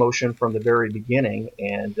with motion from the very beginning,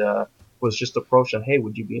 and was just approaching, hey,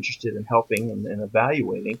 would you be interested in helping and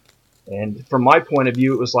evaluating? And from my point of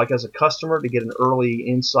view, it was like, as a customer, to get an early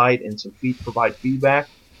insight and provide feedback.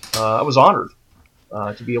 I was honored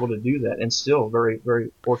to be able to do that, and still very,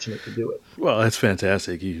 very fortunate to do it. Well, that's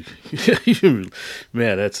fantastic. Man,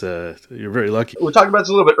 that's you're very lucky. We talked about this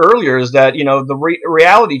a little bit earlier, is that the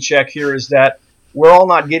reality check here is that we're all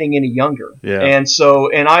not getting any younger. Yeah.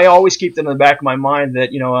 And I always keep that in the back of my mind that,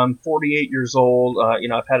 I'm 48 years old.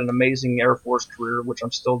 I've had an amazing Air Force career, which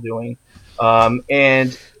I'm still doing.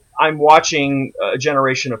 And I'm watching a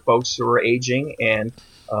generation of folks who are aging, and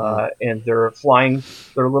they're flying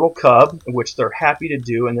their little Cub, which they're happy to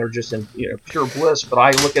do, and they're just in pure bliss. But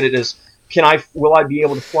I look at it as, will I be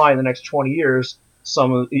able to fly in the next 20 years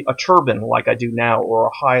a turbine like I do now, or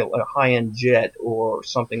a high-end jet, or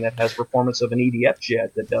something that has performance of an EDF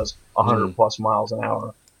jet that does 100 plus miles an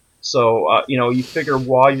hour. So you figure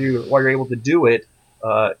while you're able to do it,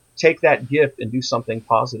 take that gift and do something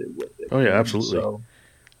positive with it. Oh yeah, absolutely.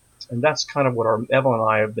 And that's kind of what Evelyn and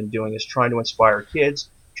I have been doing, is trying to inspire kids,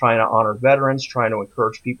 trying to honor veterans, trying to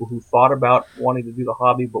encourage people who thought about wanting to do the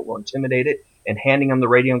hobby but were intimidated, and handing them the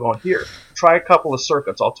radio and going, here, try a couple of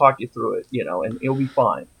circuits. I'll talk you through it, and it'll be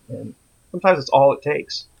fine. And sometimes it's all it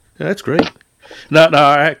takes. Yeah, that's great. Now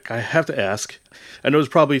I have to ask, I know there's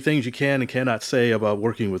probably things you can and cannot say about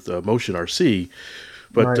working with Motion RC,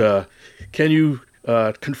 but right. Can you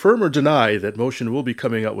confirm or deny that Motion will be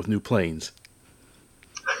coming out with new planes?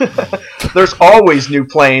 There's always new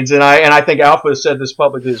planes, and I think Alpha has said this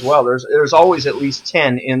publicly as well. There's always at least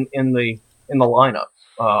 10 in the lineup,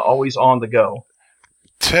 always on the go.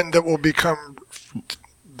 10 that will become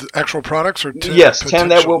the actual products, or 10 yes, 10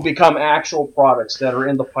 that will become actual products that are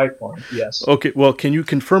in the pipeline. Yes. Okay. Well, can you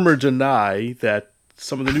confirm or deny that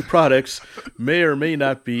some of the new products may or may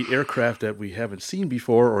not be aircraft that we haven't seen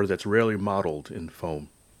before, or that's rarely modeled in foam?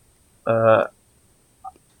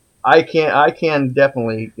 I can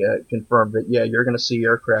definitely confirm that. Yeah, you're going to see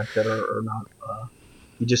aircraft that are not.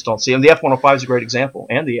 You just don't see them. The F-105 is a great example,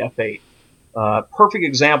 and the F-8. Perfect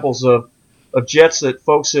examples of jets that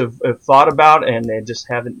folks have thought about and they just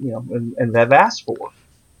haven't, and have asked for.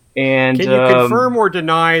 And can you confirm or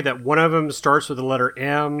deny that one of them starts with the letter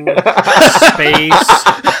M, space,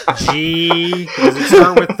 G? Does it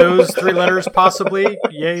start with those three letters possibly?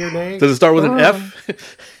 Yay or nay? Does it start with an F?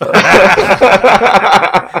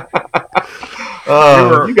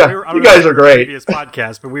 You guys are great. Previous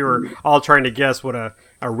podcast, but we were all trying to guess what a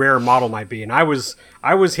rare model might be, and I was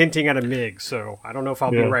hinting at a MiG, so I don't know if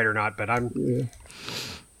I'll be right or not, but I'm. Yeah.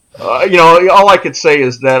 All I could say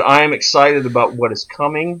is that I am excited about what is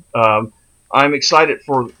coming. I'm excited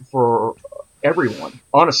for everyone.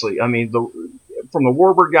 Honestly, I mean, from the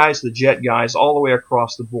Warbird guys, the Jet guys, all the way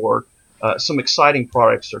across the board, some exciting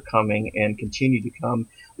products are coming and continue to come.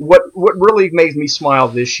 What really made me smile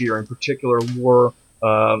this year in particular were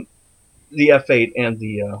the F-8 and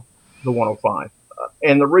the 105.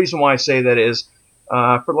 And the reason why I say that is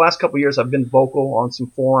for the last couple of years I've been vocal on some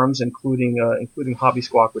forums, including Hobby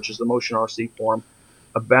Squawk, which is the Motion RC forum,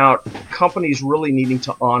 about companies really needing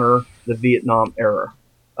to honor the Vietnam era.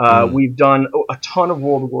 We've done a ton of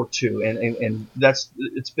World War II, and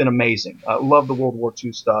it's been amazing. I love the World War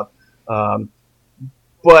II stuff.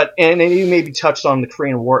 But you maybe touched on the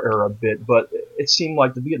Korean War era a bit, but it seemed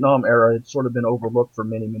like the Vietnam era had sort of been overlooked for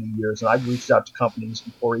many, many years. And I've reached out to companies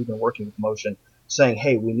before even working with Motion, saying,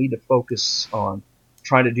 hey, we need to focus on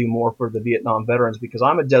trying to do more for the Vietnam veterans, because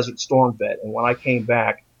I'm a Desert Storm vet, and when I came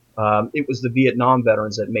back, it was the Vietnam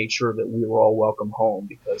veterans that made sure that we were all welcome home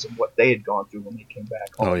because of what they had gone through when they came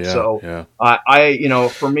back home. Oh, yeah, so yeah.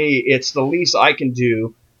 For me, it's the least I can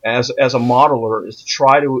do as a modeler is to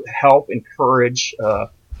try to help encourage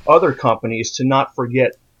other companies to not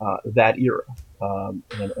forget that era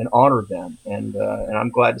and honor them. And I'm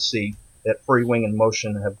glad to see that Free Wing and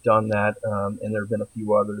Motion have done that, and there have been a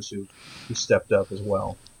few others who stepped up as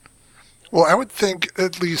well. Well, I would think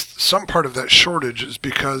at least some part of that shortage is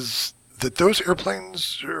because those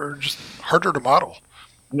airplanes are just harder to model.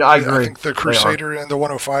 Yeah, I agree. I think the Crusader and the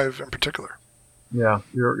 105 in particular. Yeah,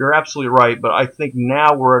 you're absolutely right. But I think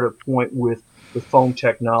now we're at a point with foam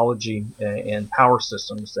technology and power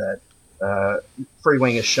systems that Free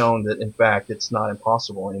Wing has shown that, in fact, it's not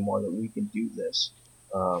impossible anymore, that we can do this.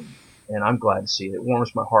 And I'm glad to see it. It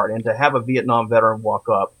warms my heart. And to have a Vietnam veteran walk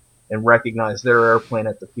up and recognize their airplane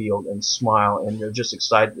at the field and smile, and they're just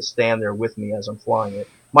excited to stand there with me as I'm flying it.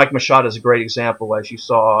 Mike Machado is a great example. As you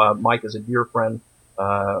saw, Mike is a dear friend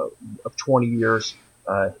of 20 years.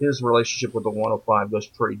 His relationship with the 105 goes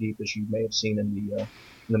pretty deep, as you may have seen in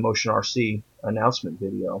the Motion RC announcement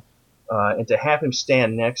video. And to have him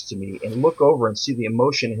stand next to me and look over and see the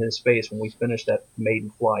emotion in his face when we finished that maiden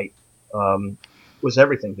flight was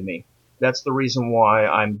everything to me. That's the reason why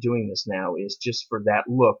I'm doing this now, is just for that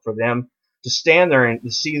look, for them to stand there and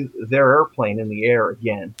to see their airplane in the air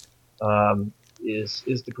again is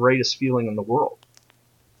the greatest feeling in the world.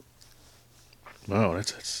 Wow,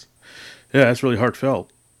 that's really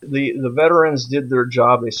heartfelt. The veterans did their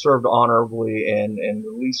job. They served honorably, and the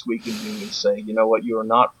least we can do is say, you know what, you are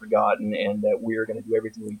not forgotten, and that we are going to do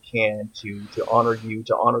everything we can to honor you,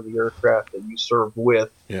 to honor the aircraft that you served with.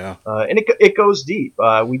 Yeah. And it goes deep.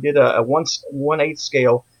 We did a 1/8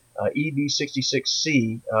 scale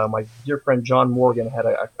EV-66C. My dear friend John Morgan had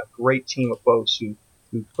a great team of folks who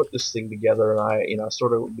put this thing together, and I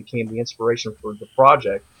sort of became the inspiration for the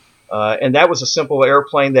project. And that was a simple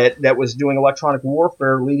airplane that was doing electronic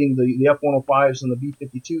warfare, leading the F-105s and the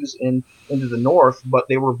B-52s into the north, but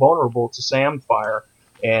they were vulnerable to SAM fire.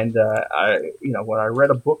 And when I read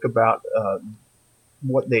a book about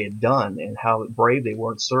what they had done and how brave they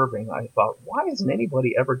were in serving, I thought, why hasn't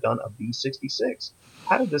anybody ever done a B-66?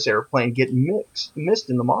 How did this airplane get missed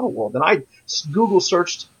in the model world? And I Google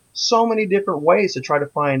searched so many different ways to try to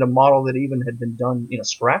find a model that even had been done in a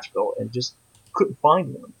scratch build and just couldn't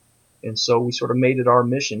find one. And so we sort of made it our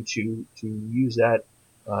mission to use that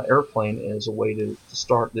airplane as a way to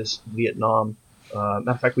start this Vietnam. Matter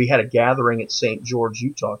of fact, we had a gathering at St. George,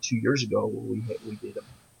 Utah 2 years ago where we did a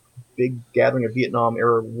big gathering of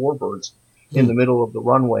Vietnam-era warbirds in the middle of the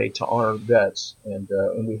runway to honor vets, and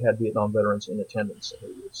we had Vietnam veterans in attendance. It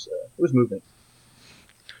was moving.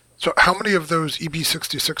 So how many of those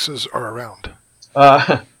EB-66s are around?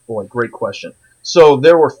 Boy, great question. So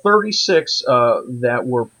there were 36 that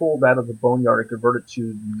were pulled out of the boneyard and converted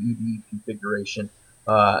to the EB configuration.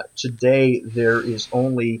 Today, there is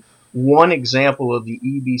only one example of the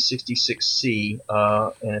EB-66C,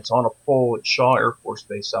 and it's on a pole at Shaw Air Force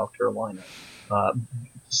Base, South Carolina.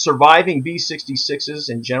 Surviving B-66s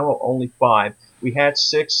in general, only 5. We had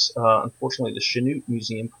 6. Unfortunately, the Chanute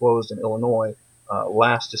Museum closed in Illinois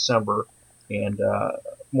last December, and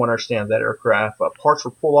from what I understand, that aircraft, parts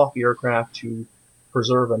were pulled off the aircraft to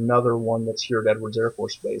preserve another one that's here at Edwards Air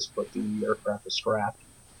Force Base, but the aircraft is scrapped.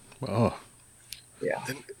 Oh. Yeah.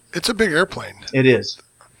 And it's a big airplane. It is.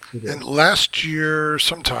 And last year,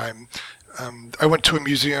 sometime, I went to a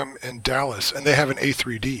museum in Dallas, and they have an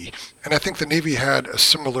A3D. And I think the Navy had a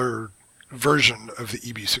similar version of the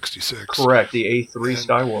EB-66. Correct, the A3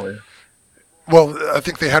 Sky Warrior. Well, I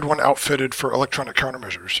think they had one outfitted for electronic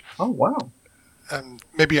countermeasures. Oh, wow. And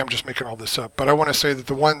maybe I'm just making all this up, but I want to say that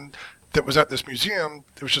the one that was at this museum,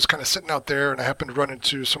 it was just kind of sitting out there, and I happened to run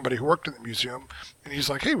into somebody who worked in the museum, and he's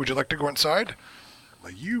like, "Hey, would you like to go inside?" I'm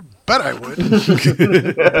like, "You bet I would." And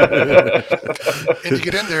you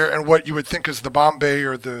get in there, and what you would think is the bomb bay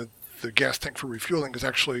or the gas tank for refueling is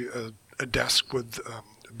actually a desk with a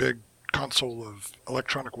big console of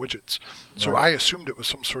electronic widgets. So I assumed it was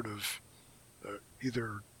some sort of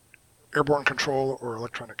either airborne control or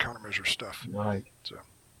electronic countermeasure stuff. Right. So.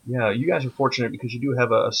 Yeah, you guys are fortunate because you do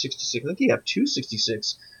have a 66. I think you have 2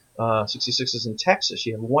 66s in Texas.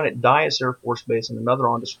 You have one at Dyess Air Force Base and another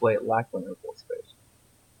on display at Lackland Air Force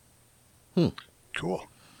Base. Cool.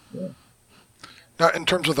 Yeah. Now, in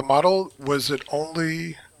terms of the model, was it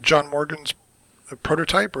only John Morgan's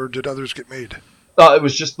prototype, or did others get made? It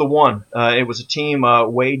was just the one. It was a team.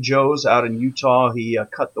 Wade Joes out in Utah. He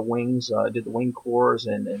cut the wings, did the wing cores,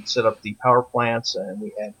 and set up the power plants. And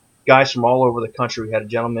we had guys from all over the country. We had a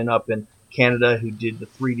gentleman up in Canada who did the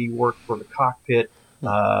 3D work for the cockpit.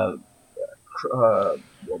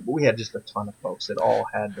 We had just a ton of folks that all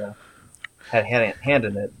had a hand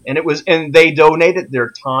in it, and they donated their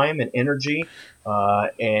time and energy,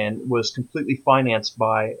 and was completely financed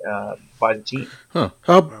by the team. Huh?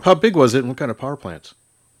 How big was it, and what kind of power plants?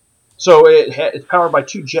 So it's powered by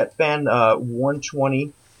 2 jet fan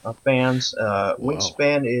 120 fans.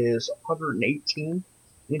 Wingspan is 118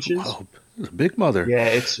 inches. Wow, it's a big mother. Yeah,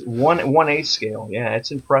 it's 1/8 scale. Yeah,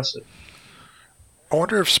 it's impressive. I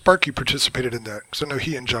wonder if Sparky participated in that, because I know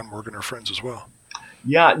he and John Morgan are friends as well.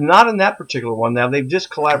 Yeah, not in that particular one. Now, they've just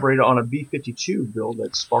collaborated on a B-52 build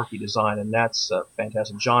that Sparky designed, and that's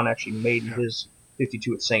fantastic. John actually made his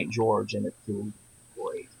 52 at St. George, and it flew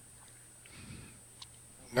great.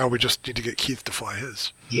 Now we just need to get Keith to fly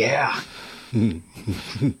his. Yeah. I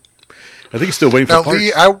think he's still waiting for parts.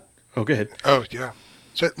 Lee, Oh, go ahead. Oh, yeah.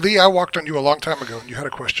 So, Lee, I walked on you a long time ago, and you had a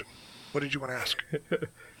question. What did you want to ask?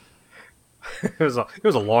 It was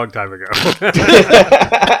a long time ago.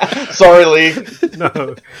 Sorry, Lee.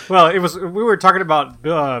 No, well, we were talking about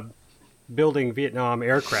building Vietnam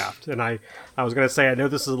aircraft, and I was going to say I know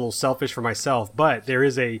this is a little selfish for myself, but there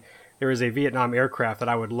is a Vietnam aircraft that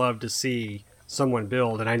I would love to see someone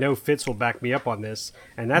build, and I know Fitz will back me up on this,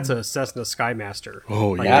 and that's a Cessna Skymaster.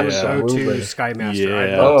 Oh, like yeah. an Absolutely. O2 Skymaster.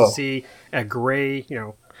 Yeah. I'd love to see a gray,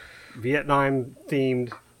 Vietnam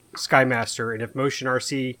themed Skymaster, and if Motion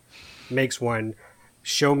RC makes one,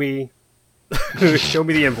 show me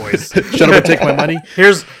the invoice. Shut up and take my money.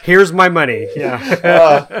 Here's my money.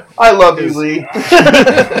 Yeah. I love you, Lee.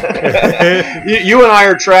 You and I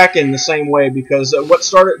are tracking the same way because what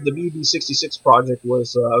started the BB-66 project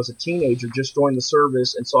was I was a teenager, just joined the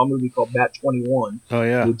service, and saw a movie called Bat 21 Oh,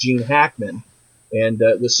 yeah. with Gene Hackman. And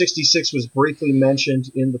the 66 was briefly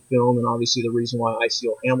mentioned in the film, and obviously the reason why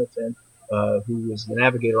ICO Hamilton, who was the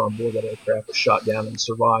navigator on board that aircraft, was shot down and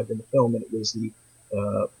survived in the film, and it was the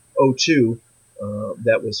O2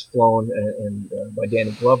 that was flown and by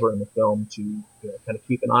Danny Glover in the film to kind of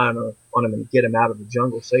keep an eye on him and get him out of the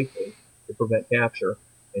jungle safely to prevent capture.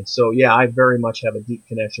 And so, yeah, I very much have a deep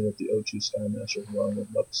connection with the O2 Skymaster as well. I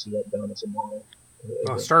would love to see that done as a model.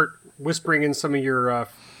 Start whispering in some of your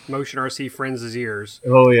Motion RC friends' ears.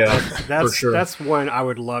 Oh, yeah, that's for sure. That's one I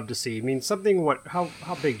would love to see. I mean, something. How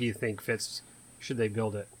big do you think fits? Should they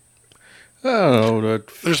build it? I don't know.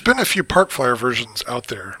 There's been a few Park Flyer versions out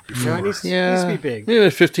there before. Yeah, it needs to be big. Maybe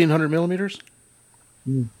 1,500 millimeters.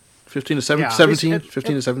 15 to 17, 15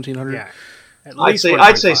 to 1,700. Yeah. I'd say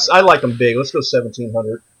I like them big. Let's go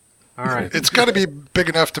 1,700. All right. It's got to be big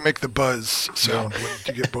enough to make the buzz sound when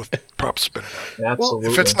you get both props spinning out.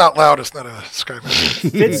 Absolutely. If it's not loud, it's not a Skymaster.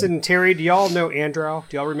 Fitz and Terry, do y'all know Andral?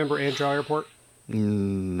 Do y'all remember Andral Airport?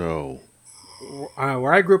 No.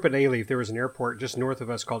 Where I grew up in A-Leaf, there was an airport just north of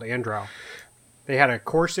us called Andral. They had a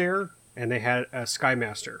Corsair and they had a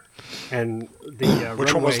Skymaster. And the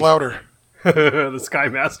Which one was louder? The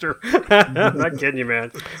Skymaster. I'm not kidding you,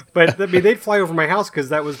 man. But I mean, they'd fly over my house because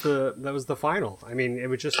that was the final. I mean, it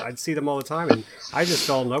was just I'd see them all the time, and I just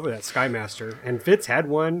fell in love with that Skymaster. And Fitz had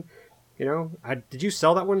one. You know, did you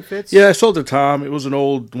sell that one, Fitz? Yeah, I sold it to Tom. It was an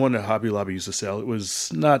old one that Hobby Lobby used to sell. It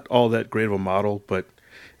was not all that great of a model, but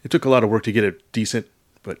it took a lot of work to get it decent.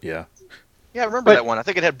 But yeah. Yeah, I remember that one. I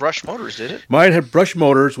think it had brush motors, did it? Mine had brush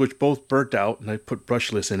motors, which both burnt out, and I put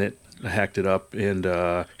brushless in it. I hacked it up and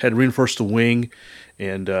had reinforced the wing.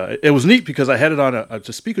 And it was neat because I had it on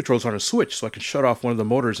the speaker controls on a switch, so I could shut off one of the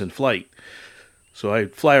motors in flight. So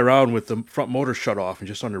I'd fly around with the front motor shut off and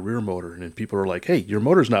just on the rear motor. And then people were like, hey, your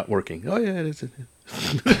motor's not working. Oh, yeah, it's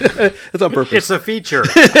on purpose. It's a feature.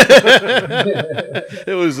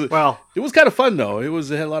 It was kind of fun, though. It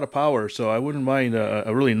had a lot of power, so I wouldn't mind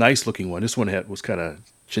a really nice-looking one. This one was kind of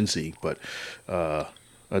chintzy, but a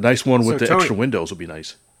nice one with the extra windows would be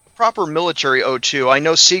nice. Proper military O2. I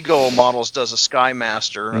know Seagull Models does a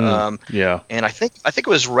Skymaster. Yeah. And I think it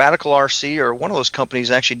was Radical RC or one of those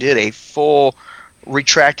companies actually did a full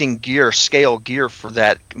retracting scale gear for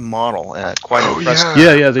that model. Quite impressive.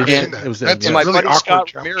 Yeah, they did. It was that. And my really buddy Scott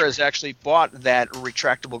challenge. Ramirez actually bought that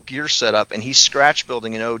retractable gear setup, and he's scratch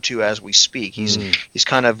building an O2 as we speak. He's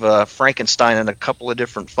kind of Frankensteining a couple of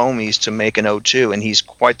different foamies to make an O2, and he's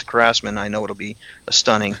quite the craftsman. I know it'll be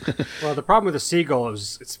stunning. Well, the problem with the Seagull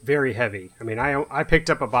is it's very heavy. I mean, I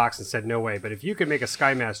picked up a box and said, no way. But if you could make a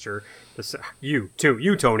Skymaster, you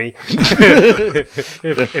Tony,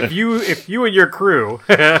 if you and your crew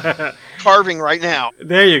Carving right now.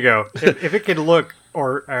 There you go. If it can look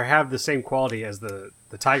or have the same quality as the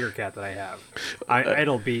Tiger Cat that I have,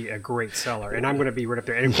 it'll be a great seller, and I'm going to be right up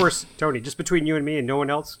there. And of course, Tony, just between you and me and no one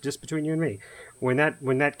else, just between you and me, when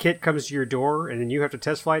that kit comes to your door and then you have to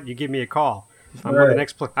test flight, you give me a call. I'm on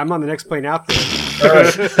the next plane out there.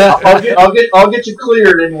 I'll get you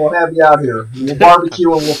cleared and we'll have you out here. We'll barbecue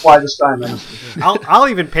and we'll fly the Skymaster. I'll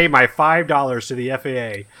even pay my $5 to the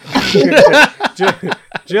FAA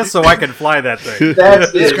just so I can fly that thing.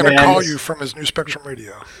 He's going to call you from his New Spectrum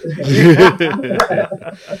radio.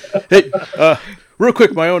 Hey, real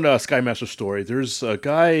quick, my own Skymaster story. There's a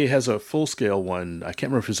guy has a full scale one. I can't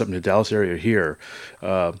remember if it's up in the Dallas area here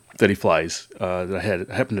that he flies. That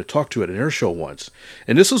I happened to talk to at an air show once,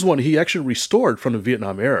 and this was one he actually restored from the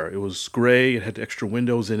Vietnam era. It was gray. It had extra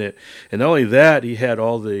windows in it, and not only that, he had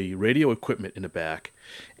all the radio equipment in the back,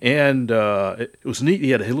 and it was neat.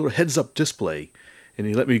 He had a little heads-up display, and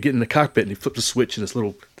he let me get in the cockpit, and he flipped the switch, and this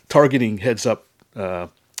little targeting heads-up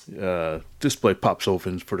display pops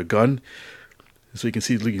open for the gun. So you can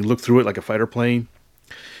look through it like a fighter plane.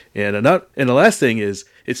 And the last thing is,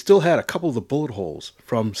 it still had a couple of the bullet holes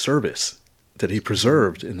from service that he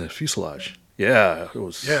preserved in the fuselage. Yeah, it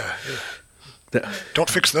was. Yeah. Don't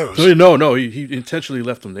fix those. No, he intentionally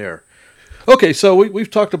left them there. Okay, so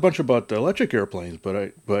we've talked a bunch about electric airplanes,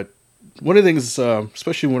 but one of the things,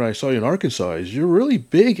 especially when I saw you in Arkansas, is you're really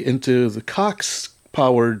big into the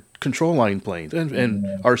Cox-powered control line planes and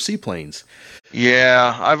RC planes.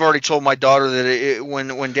 Yeah, I've already told my daughter that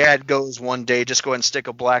when Dad goes one day, just go ahead and stick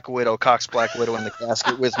a Cox Black Widow in the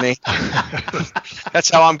casket with me. That's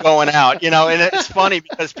how I'm going out, And it's funny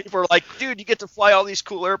because people are like, "Dude, you get to fly all these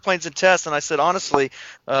cool airplanes and test." And I said, honestly,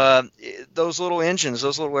 those little engines,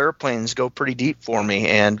 those little airplanes go pretty deep for me,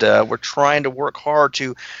 and we're trying to work hard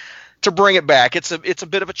to to bring it back. It's a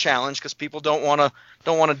bit of a challenge because people don't want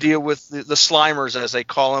to deal with the slimers, as they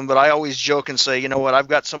call them. But I always joke and say, you know what, I've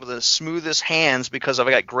got some of the smoothest hands because I've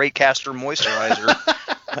got great castor moisturizer.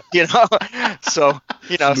 So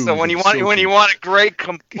when you want a great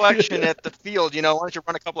complexion at the field, why don't you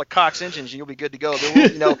run a couple of Cox engines and you'll be good to go. There will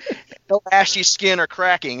be no ashy skin or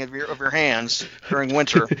cracking of your hands during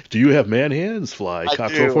winter. Do you have man hands, Fly?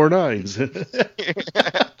 Cox 049s.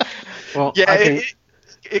 Well, yeah,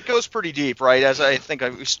 it goes pretty deep, right? As I think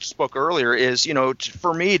I spoke earlier, is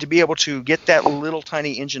for me to be able to get that little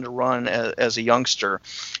tiny engine to run as a youngster,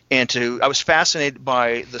 and I was fascinated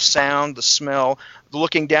by the sound, the smell,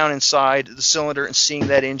 looking down inside the cylinder and seeing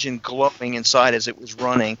that engine glowing inside as it was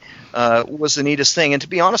running was the neatest thing. And to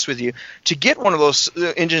be honest with you, to get one of those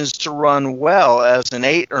engines to run well as an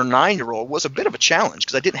 8 or 9-year-old was a bit of a challenge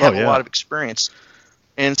because I didn't have a lot of experience.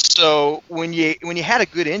 And so when you had a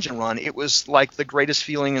good engine run, it was like the greatest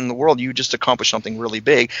feeling in the world. You just accomplished something really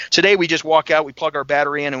big. Today we just walk out, we plug our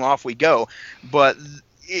battery in, and off we go. But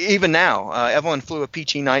even now, Evelyn flew a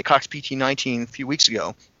Cox PT-19 a few weeks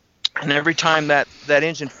ago. And every time that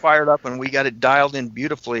engine fired up and we got it dialed in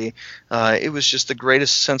beautifully, it was just the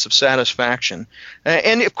greatest sense of satisfaction.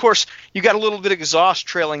 And of course, you got a little bit of exhaust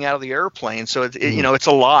trailing out of the airplane, so it's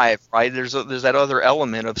alive, right? There's that other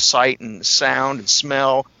element of sight and sound and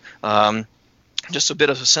smell. Just a bit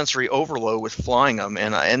of a sensory overload with flying them,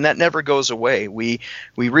 and that never goes away. We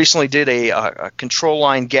recently did a control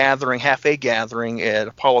line gathering, half-A gathering at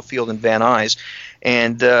Apollo Field in Van Nuys,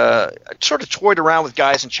 and sort of toyed around with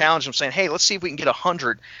guys and challenged them, saying, hey, let's see if we can get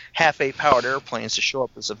 100 half-A powered airplanes to show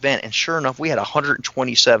up at this event. And sure enough, we had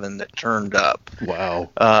 127 that turned up. Wow.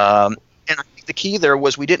 And I think the key there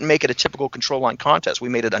was we didn't make it a typical control line contest. We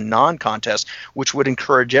made it a non-contest, which would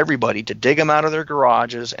encourage everybody to dig them out of their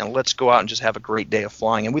garages and let's go out and just have a great day of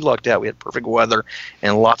flying. And we lucked out. We had perfect weather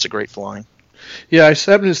and lots of great flying. Yeah, I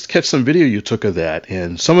happened to catch some video you took of that,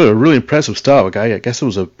 and some of the really impressive stuff. I guess it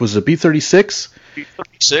was a B-36?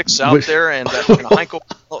 B-36 out there, and Heinkel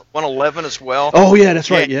 111 as well. Oh, yeah,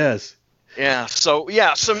 that's right, yes. Yeah, so,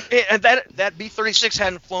 that B-36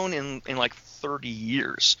 hadn't flown in like 30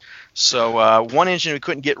 years. So one engine we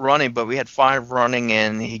couldn't get running, but we had 5 running,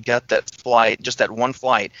 and he got that flight, just that one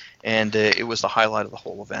flight, and it was the highlight of the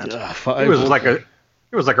whole event.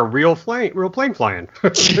 It was like a real plane flying.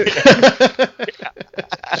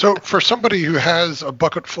 So for somebody who has a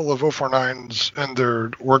bucket full of 049s in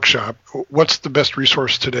their workshop, what's the best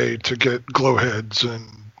resource today to get glow heads and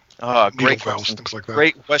great valves, question. things like that?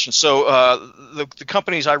 Great question. So the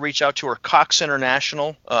companies I reach out to are Cox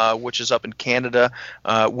International, which is up in Canada.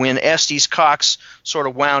 When Estes Cox sort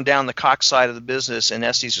of wound down the Cox side of the business and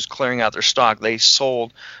Estes was clearing out their stock, they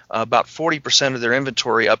sold about 40% of their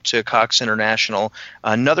inventory up to Cox International.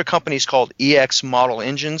 Another company is called EX Model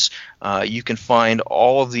Engines. You can find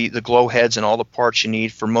all of the glow heads and all the parts you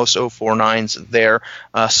need for most 049s there.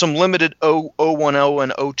 Some limited 010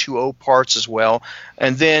 and 020 parts as well.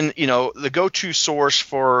 And then, the go-to source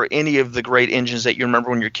for any of the great engines that you remember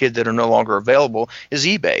when you're a kid that are no longer available is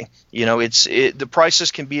eBay. The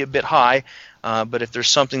prices can be a bit high, but if there's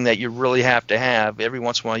something that you really have to have, every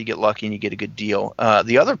once in a while you get lucky and you get a good deal.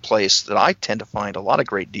 The other place that I tend to find a lot of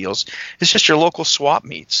great deals is just your local swap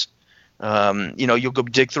meets. You'll go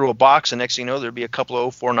dig through a box, and next thing you know, there'll be a couple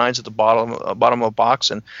of 049s at the bottom of a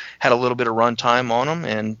box, and had a little bit of run time on them,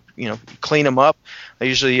 and clean them up. I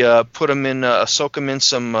usually put them in, soak them in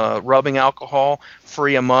some rubbing alcohol,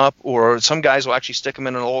 free them up, or some guys will actually stick them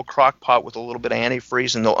in an old crock pot with a little bit of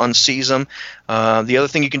antifreeze, and they'll unseize them. The other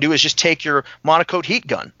thing you can do is just take your monocoat heat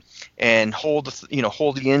gun and hold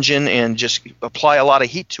the engine and just apply a lot of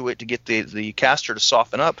heat to it to get the caster to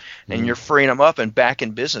soften up, and you're freeing them up and back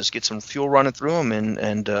in business. Get some fuel running through them,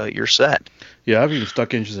 and you're set. Yeah, I've even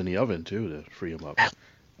stuck engines in the oven too to free them up.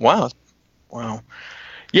 Wow.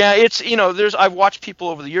 Yeah, it's I've watched people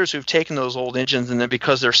over the years who've taken those old engines, and then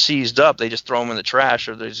because they're seized up, they just throw them in the trash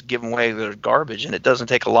or they just give them away their garbage, and it doesn't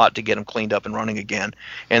take a lot to get them cleaned up and running again.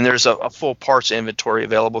 And there's a full parts inventory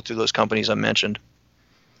available through those companies I mentioned.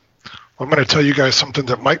 I'm going to tell you guys something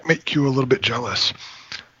that might make you a little bit jealous.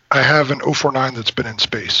 I have an 049 that's been in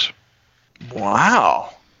space.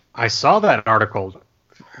 Wow. I saw that article.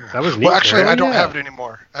 That was neat. Well, actually, I don't have it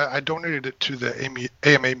anymore. I donated it to the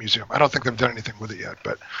AMA Museum. I don't think they've done anything with it yet,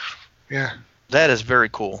 but yeah. That is very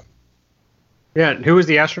cool. Yeah, who was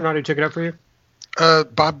the astronaut who took it up for you?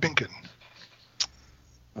 Bob Binkin.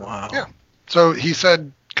 Wow. Yeah. So he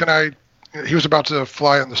said, he was about to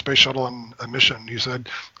fly on the space shuttle on a mission. He said,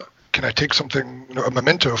 can I take something, a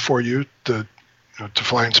memento for you to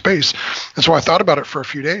fly in space? And so I thought about it for a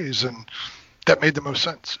few days, and that made the most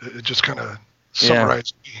sense. It just kind of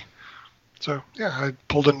summarized me So, yeah, I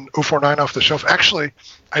pulled an 049 off the shelf. Actually,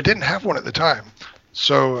 I didn't have one at the time.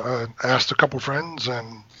 So I asked a couple friends,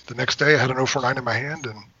 and the next day I had an 049 in my hand,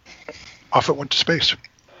 and off it went to space.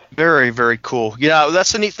 Very, very cool. Yeah,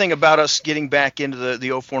 that's the neat thing about us getting back into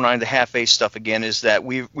the 049, the half-ace stuff again, is that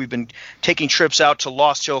we've been taking trips out to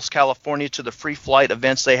Lost Hills, California, to the free flight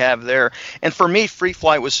events they have there. And for me, free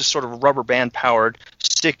flight was just sort of a rubber band powered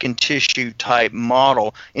stick and tissue type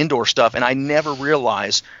model, indoor stuff, and I never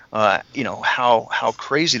realized how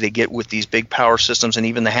crazy they get with these big power systems and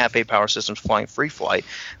even the half-A power systems flying free flight.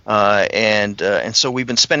 And so we've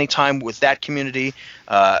been spending time with that community,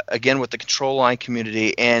 again with the control line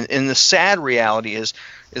community, and the sad reality is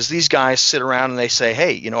these guys sit around and they say,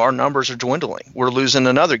 hey, our numbers are dwindling. We're losing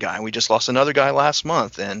another guy. We just lost another guy last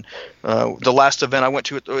month. And the last event I went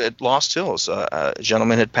to at Lost Hills, a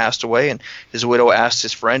gentleman had passed away, and his widow asked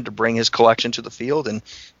his friend to bring his collection to the field and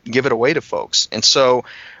give it away to folks. And so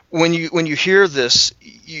when you hear this,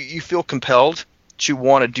 you feel compelled to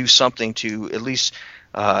want to do something to at least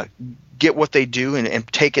get what they do and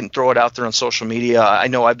take it and throw it out there on social media. I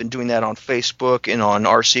know I've been doing that on Facebook and on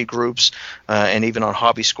RC groups and even on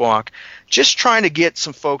Hobby Squawk, just trying to get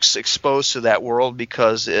some folks exposed to that world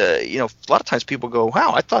because, a lot of times people go,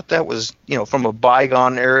 wow, I thought that was, from a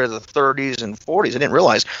bygone era of the 30s and 40s. I didn't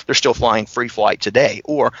realize they're still flying free flight today,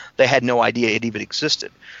 or they had no idea it even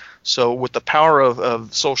existed. So with the power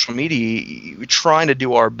of social media, we're trying to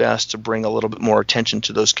do our best to bring a little bit more attention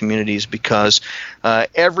to those communities because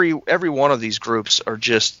every one of these groups are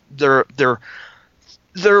just their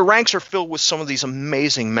ranks are filled with some of these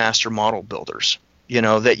amazing master model builders.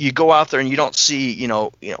 That you go out there and you don't see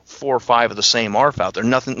 4 or 5 of the same ARF out there.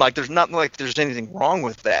 There's nothing like there's anything wrong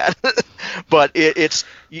with that. But it's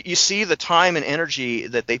you see the time and energy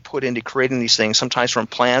that they put into creating these things, sometimes from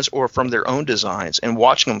plans or from their own designs, and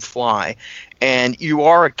watching them fly. And you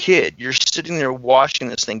are a kid. You're sitting there watching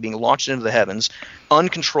this thing being launched into the heavens,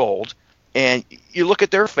 uncontrolled. And you look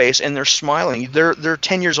at their face and they're smiling. They're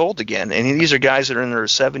 10 years old again. And these are guys that are in their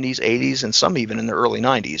 70s, 80s, and some even in their early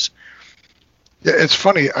 90s. Yeah, it's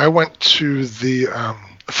funny. I went to the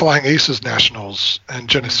Flying Aces Nationals in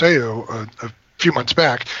Geneseo a few months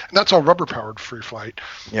back, and that's all rubber-powered free flight.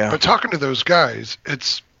 Yeah. But talking to those guys, it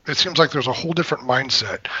seems like there's a whole different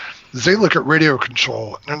mindset. They look at radio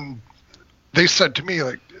control, and they said to me,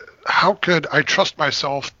 like, how could I trust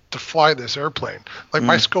myself to fly this airplane? Like,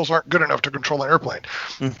 my skills aren't good enough to control an airplane.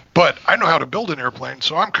 But I know how to build an airplane,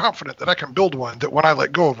 so I'm confident that I can build one that when I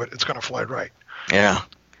let go of it, it's going to fly right. Yeah,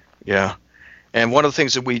 yeah. And one of the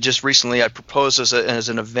things that we just recently I proposed as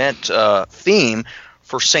an event theme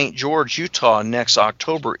for St. George, Utah next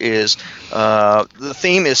October is the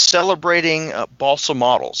theme is celebrating balsa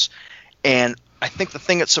models. And I think the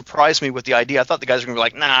thing that surprised me with the idea, I thought the guys were going to be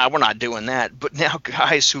like, nah, we're not doing that. But now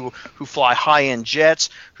guys who fly high-end jets,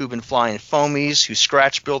 who've been flying foamies, who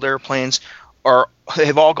scratch-build airplanes,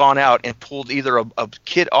 have all gone out and pulled either a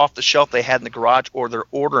kit off the shelf they had in the garage, or they're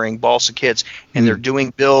ordering balsa kits, and they're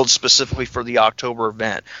doing builds specifically for the October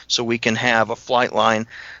event, so we can have a flight line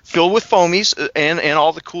filled with foamies and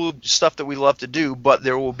all the cool stuff that we love to do. But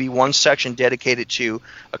there will be one section dedicated to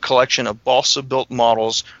a collection of balsa built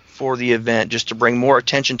models for the event, just to bring more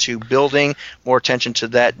attention to building, more attention to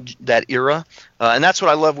that era. And that's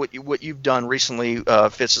what I love what you've done recently,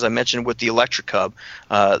 Fitz, as I mentioned with the Electric Cub.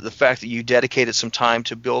 The fact that you dedicated some time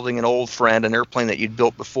to building an old friend, an airplane that you'd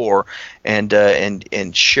built before, and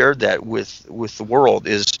shared that with the world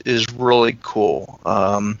is really cool.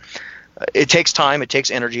 It takes time, it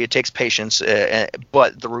takes energy, it takes patience,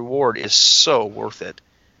 but the reward is so worth it.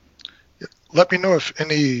 Let me know if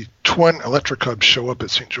any twin Electric Cubs show up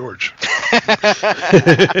at St. George.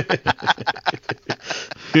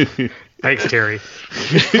 Thanks, Terry.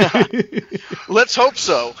 Let's hope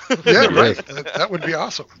so. Yeah, right. That would be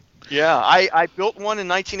awesome. Yeah, I built one in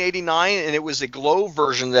 1989, and it was a Glow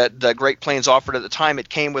version that Great Plains offered at the time. It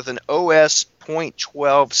came with an OS.12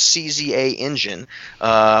 CZA engine.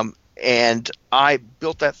 And I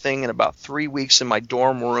built that thing in about 3 weeks in my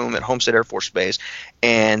dorm room at Homestead Air Force Base,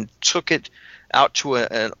 and took it out to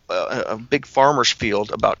a big farmer's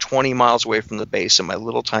field about 20 miles away from the base in my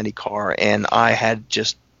little tiny car. And I had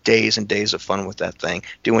just days and days of fun with that thing,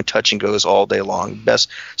 doing touch and goes all day long.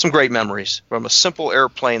 Some great memories from a simple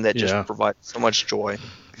airplane that just provides so much joy.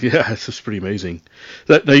 Yeah, it's just pretty amazing.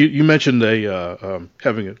 Now you mentioned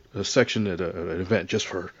having a section at an event just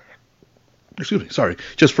for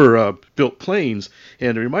built planes,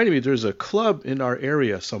 and it reminded me there's a club in our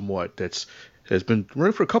area somewhat has been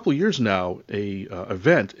running for a couple of years now, a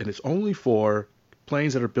event, and it's only for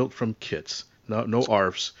planes that are built from kits, no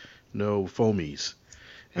ARFs, no foamies.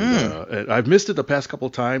 And I've missed it the past couple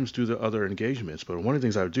of times due to other engagements, but one of the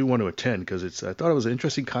things I do want to attend because I thought it was an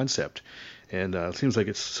interesting concept, and it seems like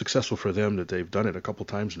it's successful for them that they've done it a couple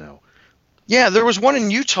times now. Yeah, there was one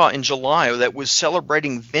in Utah in July that was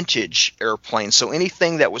celebrating vintage airplanes. So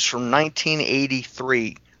anything that was from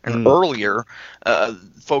 1983 and earlier,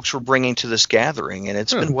 folks were bringing to this gathering, and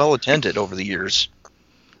it's been well attended over the years.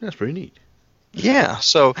 That's pretty neat. Yeah,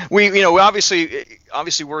 so we obviously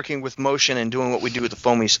working with Motion and doing what we do with the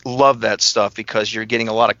Foamies, love that stuff because you're getting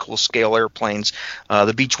a lot of cool scale airplanes.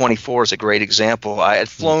 The B-24 is a great example. I had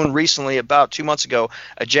flown recently, about 2 months ago,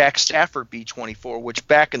 a Jack Stafford B-24, which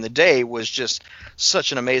back in the day was just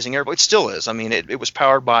such an amazing airplane. It still is. I mean, it was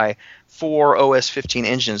powered by 4 OS-15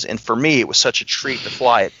 engines, and for me, it was such a treat to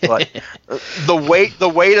fly it. But the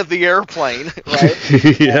weight of the airplane,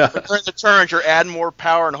 right? Yeah. During the turns, you're adding more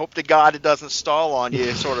power and hope to God it doesn't stall on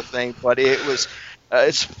you, sort of thing. But it was,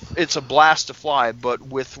 it's a blast to fly. But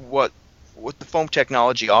with what the foam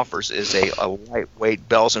technology offers is a lightweight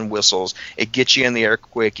bells and whistles. It gets you in the air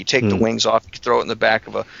quick. You take the wings off, you throw it in the back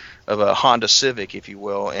of a Honda Civic, if you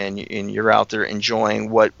will, and you're out there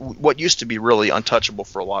enjoying what used to be really untouchable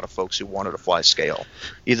for a lot of folks who wanted to fly scale.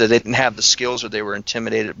 Either they didn't have the skills or they were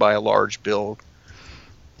intimidated by a large build.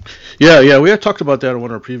 Yeah, we had talked about that on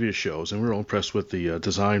one of our previous shows, and we were all impressed with the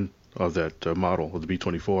design of that model of the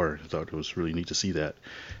B-24. I thought it was really neat to see that.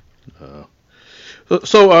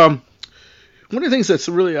 So one of the things that's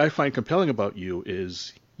really I find compelling about you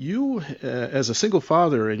is you, as a single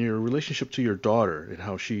father, and your relationship to your daughter, and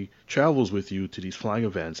how she travels with you to these flying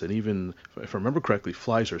events, and even, if I remember correctly,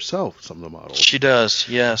 flies herself some of the models. She does,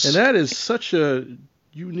 yes. And that is such a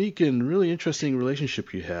unique and really interesting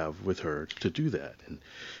relationship you have with her to do that. And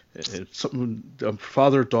it's something,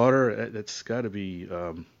 father-daughter, that's got to be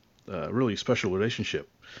a really special relationship.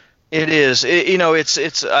 It is.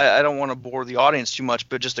 It's. I don't want to bore the audience too much,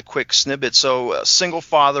 but just a quick snippet. So, a single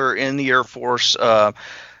father in the Air Force,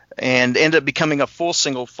 and ended up becoming a full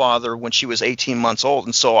single father when she was 18 months old.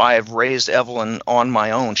 And so I have raised Evelyn on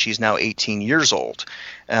my own. She's now 18 years old.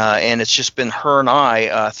 And it's just been her and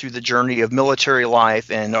I through the journey of military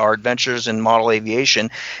life and our adventures in model aviation.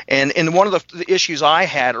 And one of the issues I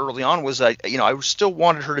had early on was I still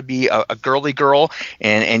wanted her to be a girly girl,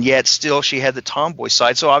 and yet still she had the tomboy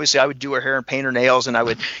side. So obviously I would do her hair and paint her nails, and I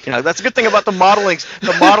would, that's a good thing about the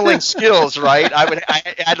modeling skills, right?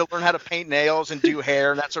 I had to learn how to paint nails and do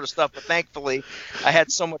hair and that sort of stuff. But thankfully, I had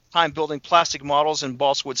so much time building plastic models and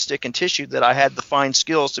balsa wood stick and tissue that I had the fine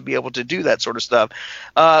skills to be able to do that sort of stuff.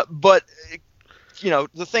 But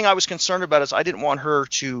the thing I was concerned about is I didn't want her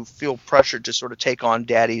to feel pressured to sort of take on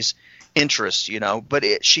daddy's interest, but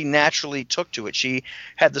she naturally took to it. She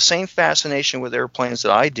had the same fascination with airplanes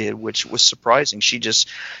that I did, which was surprising.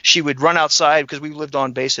 She would run outside because we lived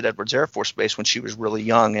on base at Edwards Air Force Base when she was really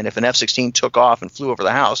young, and if an F-16 took off and flew over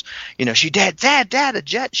the house, she'd dad, a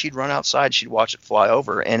jet. She'd run outside, she'd watch it fly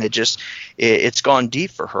over, and it's gone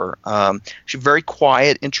deep for her. She's a very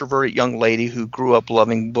quiet, introverted young lady who grew up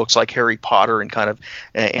loving books like Harry Potter and kind of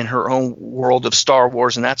in her own world of Star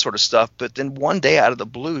Wars and that sort of stuff. But then one day out of the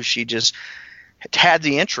blue, she just had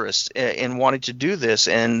the interest in wanting to do this,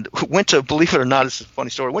 and went to, believe it or not, it's a funny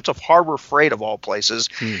story, went to Harbor Freight of all places,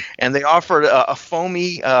 and they offered a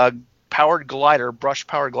foamy powered glider, brush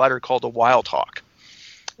powered glider called the Wild Hawk.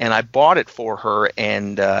 And I bought it for her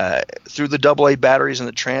and threw the AA batteries in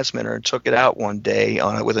the transmitter and took it out one day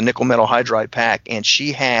with a nickel metal hydride pack, and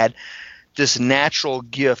she had this natural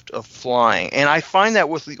gift of flying. And I find that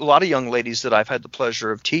with a lot of young ladies that I've had the pleasure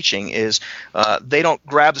of teaching is they don't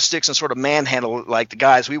grab the sticks and sort of manhandle it like the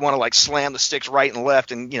guys. We want to like slam the sticks right and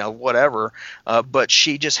left and whatever. But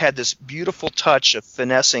she just had this beautiful touch of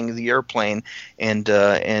finessing the airplane and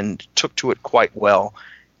took to it quite well.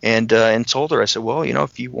 And told her, I said, well,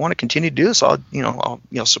 if you want to continue to do this, I'll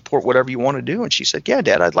support whatever you want to do. And she said, yeah,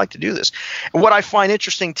 Dad, I'd like to do this. And what I find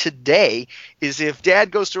interesting today is if Dad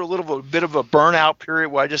goes through a bit of a burnout period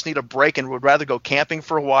where I just need a break and would rather go camping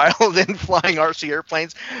for a while than flying RC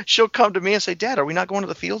airplanes, she'll come to me and say, Dad, are we not going to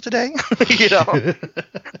the field today?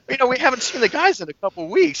 We haven't seen the guys in a couple of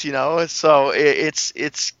weeks, so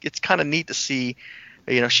it's kind of neat to see.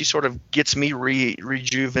 She sort of gets me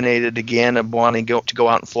rejuvenated again of wanting to go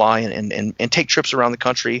out and fly and take trips around the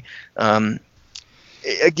country.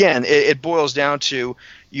 Again, it boils down to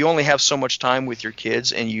you only have so much time with your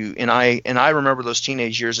kids, and I remember those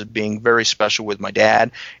teenage years as being very special with my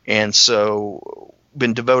dad, and so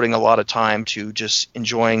been devoting a lot of time to just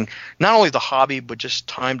enjoying not only the hobby, but just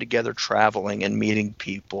time together traveling and meeting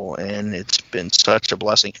people. And it's been such a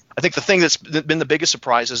blessing. I think the thing that's been the biggest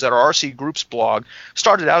surprise is that our RC Groups blog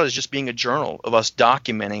started out as just being a journal of us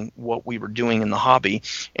documenting what we were doing in the hobby,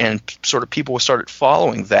 and sort of people started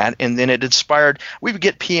following that. And then it inspired, we would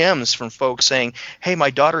get PMs from folks saying, hey,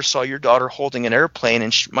 my daughter saw your daughter holding an airplane,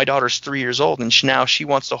 and my daughter's 3 years old, and now she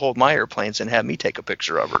wants to hold my airplanes and have me take a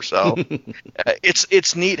picture of her. So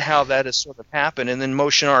it's neat how that has sort of happened. And then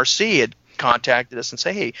Motion RC had contacted us and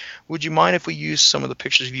say, hey, would you mind if we use some of the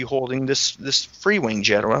pictures of you holding this free wing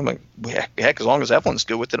jet? And I'm like, heck, as long as Evelyn's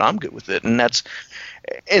good with it, I'm good with it. And that's,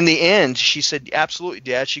 in the end, she said, absolutely,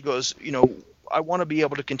 Dad. She goes, I want to be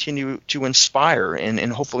able to continue to inspire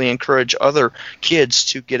and hopefully encourage other kids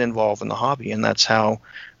to get involved in the hobby. And that's how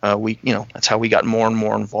that's how we got more and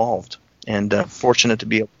more involved, and fortunate to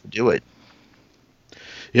be able to do it.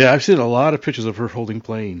 Yeah, I've seen a lot of pictures of her holding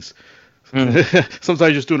planes.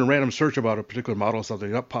 Sometimes just doing a random search about a particular model or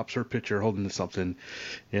something, up pops her picture holding something.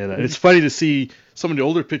 And it's funny to see some of the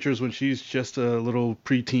older pictures when she's just a little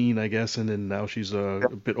preteen, I guess, and then now she's a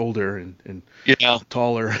bit older and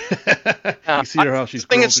taller. You see her how she's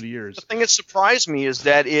grown through the years. The thing that surprised me is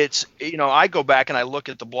that it's, I go back and I look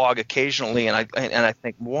at the blog occasionally and I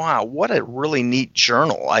think, wow, what a really neat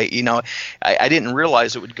journal. I didn't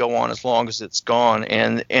realize it would go on as long as it's gone.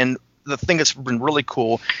 And the thing that's been really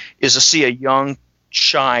cool is to see a young,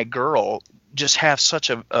 shy girl just have such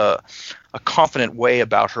a confident way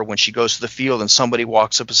about her when she goes to the field and somebody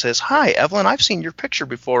walks up and says, hi, Evelyn, I've seen your picture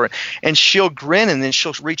before. And she'll grin, and then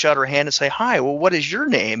she'll reach out her hand and say, hi, well, what is your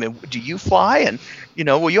name? And do you fly? And,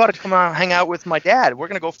 well, you ought to come out and hang out with my dad. We're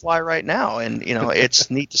going to go fly right now. And, it's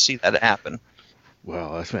neat to see that happen.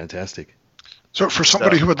 Wow, that's fantastic. So for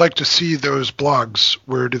somebody who would like to see those blogs,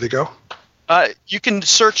 where do they go? You can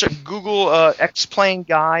search a Google X-Plane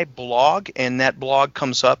Guy blog, and that blog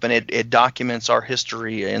comes up, and it documents our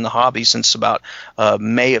history in the hobby since about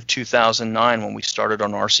May of 2009 when we started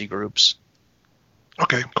on RC Groups.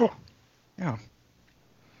 Okay, cool. Yeah.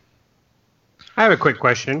 I have a quick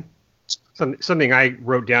question, something I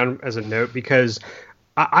wrote down as a note, because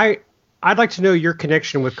I'd like to know your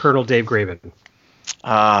connection with Colonel Dave Graven.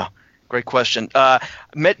 Great question.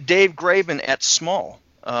 Met Dave Graven at Small.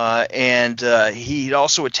 And he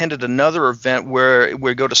also attended another event where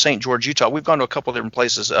we go to St. George, Utah. We've gone to a couple of different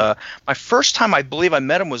places. My first time I believe I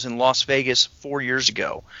met him was in Las Vegas 4 years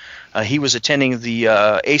ago. He was attending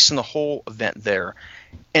the Ace in the Hole event there.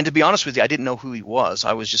 And to be honest with you, I didn't know who he was.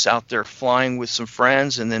 I was just out there flying with some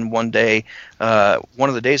friends, and then one day, one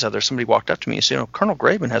of the days out there, somebody walked up to me and said, Colonel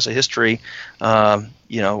Graven has a history, flying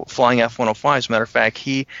F-105. As a matter of fact,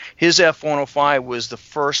 his F-105 was the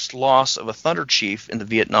first loss of a Thunder Chief in the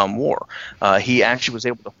Vietnam War. He actually was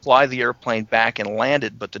able to fly the airplane back and land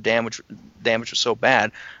it, but the damage was so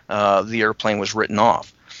bad, the airplane was written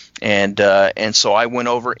off. And so I went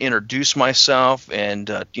over, introduced myself, and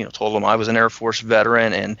told him I was an Air Force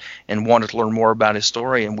veteran and wanted to learn more about his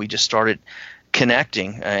story. And we just started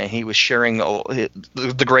connecting. He was sharing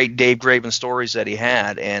the great Dave Graven stories that he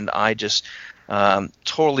had, and I just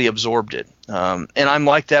totally absorbed it. And I'm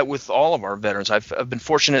like that with all of our veterans. I've been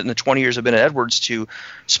fortunate in the 20 years I've been at Edwards to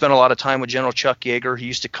spend a lot of time with General Chuck Yeager. He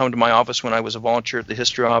used to come to my office when I was a volunteer at the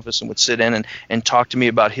history office and would sit in and talk to me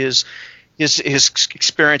about his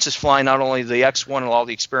experiences flying not only the X-1 and all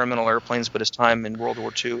the experimental airplanes, but his time in World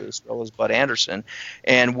War II, as well as Bud Anderson.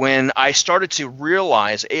 And when I started to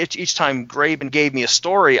realize, each time Graven gave me a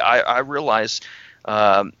story, I realized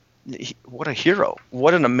what a hero,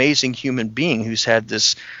 what an amazing human being who's had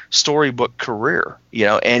this storybook career,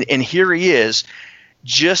 and here he is,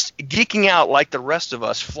 just geeking out like the rest of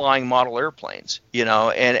us flying model airplanes,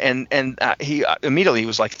 and he immediately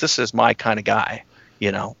was like, this is my kind of guy.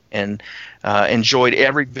 And enjoyed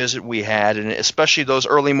every visit we had, and especially those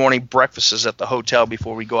early morning breakfasts at the hotel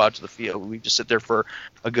before we go out to the field. We just sit there for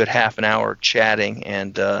a good half an hour chatting,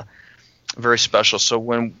 and very special. So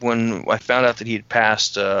when I found out that he had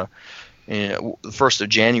passed the 1st of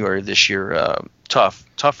January this year, tough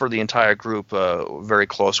for the entire group, very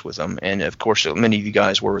close with him. And, of course, many of you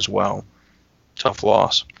guys were as well. Tough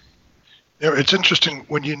loss. It's interesting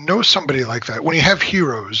when you know somebody like that. When you have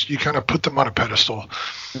heroes, you kind of put them on a pedestal,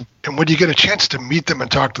 and when you get a chance to meet them and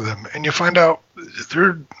talk to them, and you find out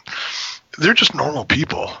they're just normal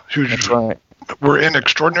people who were in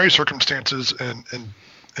extraordinary circumstances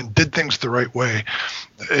and did things the right way,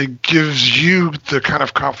 it gives you the kind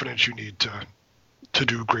of confidence you need to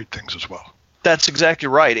do great things as well. That's exactly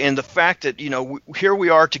right. And the fact that here we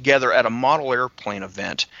are together at a model airplane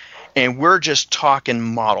event. and we're just talking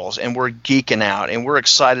models, and we're geeking out, and we're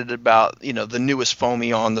excited about the newest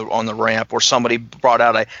foamy on the ramp, or somebody brought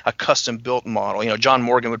out a custom built model. John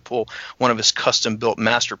Morgan would pull one of his custom built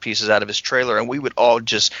masterpieces out of his trailer, and we would all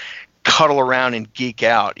just cuddle around and geek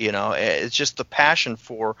out. It's just the passion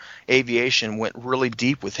for aviation went really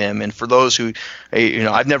deep with him. And for those who,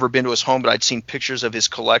 I've never been to his home, but I'd seen pictures of his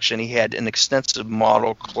collection. He had an extensive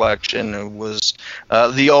model collection. It was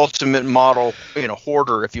the ultimate model,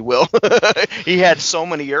 hoarder, if you will. He had so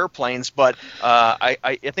many airplanes, but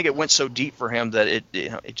I think it went so deep for him that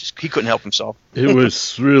he couldn't help himself. It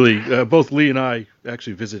was really both Lee and I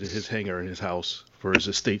actually visited his hangar in his house for his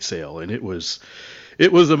estate sale, and it was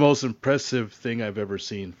the most impressive thing I've ever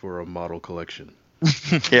seen for a model collection.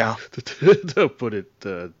 Yeah. to put it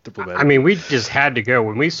diplomatically. I mean, we just had to go.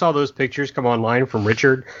 When we saw those pictures come online from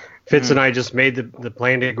Richard, Fitz and I just made the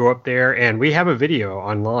plan to go up there, and we have a video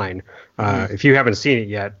online if you haven't seen it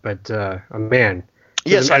yet. But, man.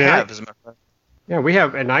 Yes, I have, as a matter of fact. Yeah, we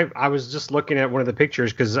have, and I was just looking at one of the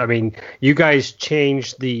pictures because, I mean, you guys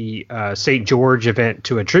changed the St. George event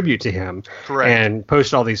to a tribute to him. Correct. And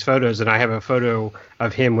posted all these photos, and I have a photo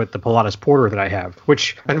of him with the Pilatus Porter that I have,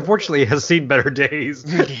 which unfortunately has seen better days.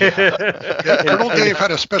 Yeah, Colonel Dave had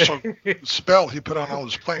a special spell he put on all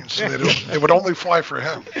his planes so they would only fly for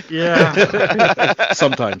him. Yeah.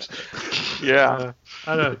 Sometimes. Yeah.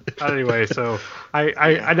 Anyway, so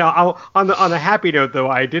I know on the happy note though,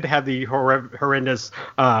 I did have the horrendous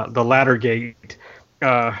the ladder gate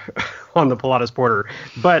on the Pilatus Porter,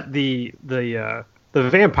 but the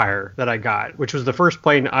Vampire that I got, which was the first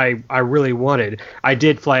plane I really wanted, I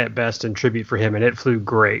did fly at best in tribute for him, and it flew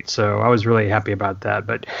great. So I was really happy about that.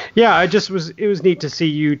 But yeah, it was neat to see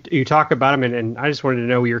you talk about him, and I just wanted to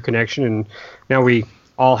know your connection, and now we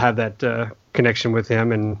all have that connection with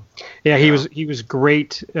him. And yeah, he was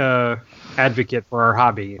great advocate for our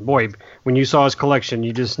hobby. Boy, when you saw his collection,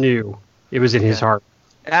 you just knew it was in his heart.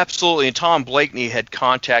 Absolutely. And Tom Blakeney had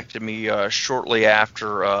contacted me shortly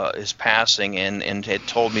after his passing and had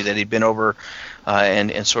told me that he'd been over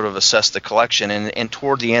and sort of assessed the collection. And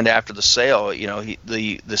toward the end, after the sale,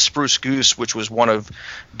 the Spruce Goose, which was one of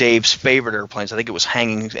Dave's favorite airplanes, I think it was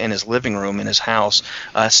hanging in his living room in his house,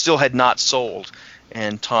 still had not sold.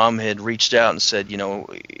 And Tom had reached out and said,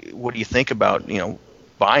 what do you think about,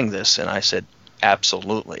 buying this? And I said,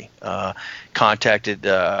 absolutely. Contacted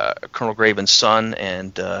Colonel Graven's son,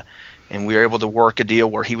 and we were able to work a deal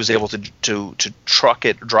where he was able to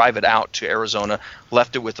drive it out to Arizona,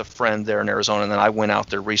 left it with a friend there in Arizona, and then I went out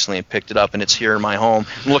there recently and picked it up, and it's here in my home.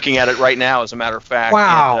 I'm looking at it right now, as a matter of fact.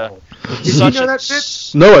 Wow. And, did you know that,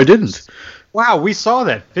 Fitz? No, I didn't. Wow, we saw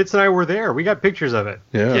that. Fitz and I were there. We got pictures of it.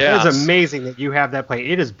 Yeah. It's amazing that you have that plane.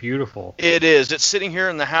 It is beautiful. It is. It's sitting here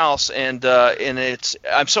in the house, and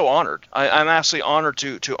I'm so honored. I'm absolutely honored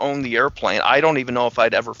to own the airplane. I don't even know if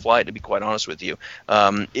I'd ever fly it, to be quite honest with you.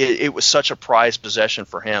 It was such a prized possession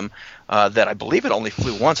for him that I believe it only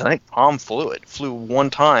flew once. I think Tom flew it. Flew one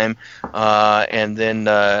time, and then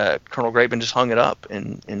Colonel Graven just hung it up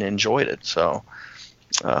and enjoyed it. So.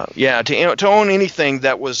 To own anything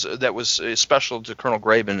that was special to Colonel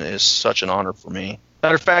Graven is such an honor for me.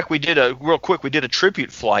 Matter of fact, we did a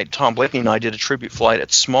tribute flight. Tom Blakeney and I did a tribute flight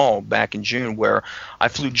at Small back in June, where I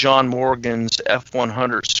flew John Morgan's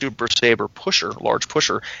F-100 Super Sabre pusher, large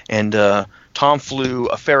pusher, and Tom flew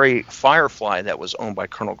a Fairey Firefly that was owned by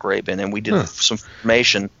Colonel Graven, and we did some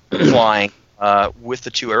formation flying with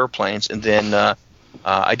the two airplanes, and then.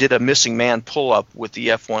 I did a missing man pull-up with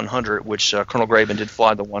the F-100, which Colonel Graven did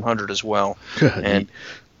fly the 100 as well. And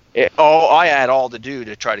I had all to do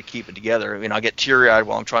to try to keep it together. I get teary-eyed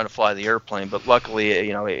while I'm trying to fly the airplane, but luckily,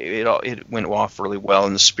 it went off really well,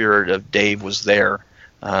 and the spirit of Dave was there.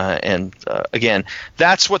 Again,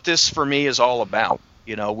 that's what this, for me, is all about.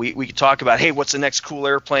 We could talk about, hey, what's the next cool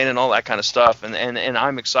airplane and all that kind of stuff, and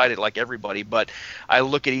I'm excited like everybody, but I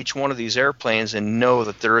look at each one of these airplanes and know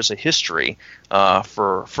that there is a history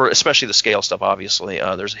for especially the scale stuff, obviously.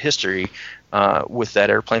 There's a history with that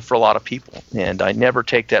airplane for a lot of people, and I never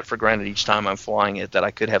take that for granted each time I'm flying it, that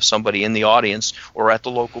I could have somebody in the audience or at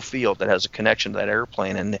the local field that has a connection to that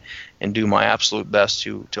airplane and do my absolute best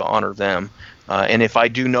to honor them. And if I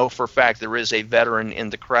do know for a fact there is a veteran in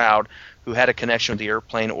the crowd who had a connection with the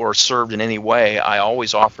airplane or served in any way, I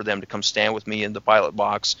always offer them to come stand with me in the pilot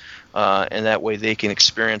box, and that way they can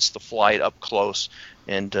experience the flight up close,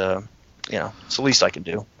 and it's the least I can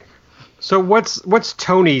do. So what's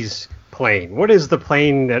Tony's plane? What is the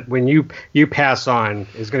plane that when you pass on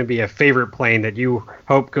is going to be a favorite plane that you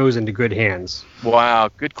hope goes into good hands?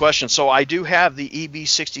 Wow, good question. So I do have the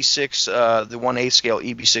EB66, the 1A scale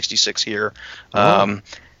EB66 here, and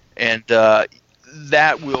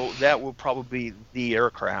that will probably be the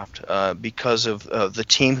aircraft because of the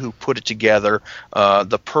team who put it together.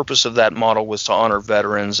 The purpose of that model was to honor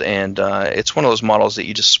veterans, and it's one of those models that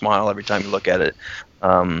you just smile every time you look at it.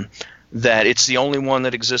 That it's the only one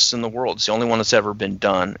that exists in the world. It's the only one that's ever been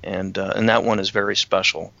done, and that one is very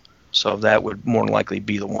special. So that would more than likely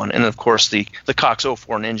be the one. And of course, the Cox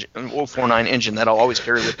 049 engine that I'll always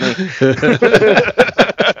carry with me.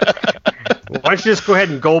 Why don't you just go ahead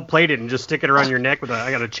and gold plate it and just stick it around your neck with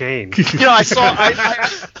I got a chain? I saw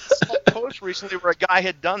a post recently where a guy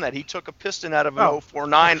had done that. He took a piston out of an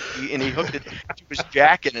 049 and he hooked it to his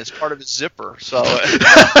jacket as part of his zipper. So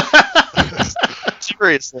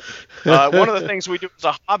seriously, one of the things we do as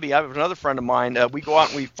a hobby, I have another friend of mine, we go out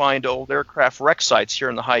and we find old aircraft wreck sites here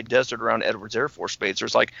in the high desert around Edwards Air Force Base.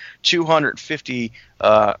 There's like 250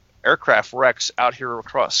 aircraft wrecks out here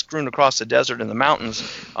strewn across the desert and the mountains,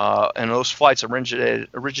 and those flights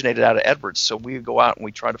originated out of Edwards. So we go out and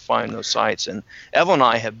we try to find those sites. And Evelyn and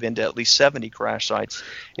I have been to at least 70 crash sites.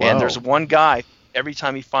 Wow. And there's one guy, every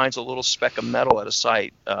time he finds a little speck of metal at a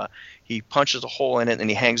site, he punches a hole in it and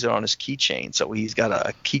he hangs it on his keychain. So he's got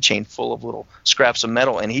a keychain full of little scraps of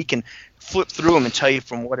metal, and he can flip through them and tell you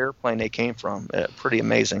from what airplane they came from. Pretty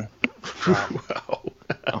amazing. Wow.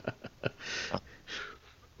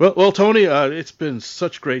 Well, Tony, it's been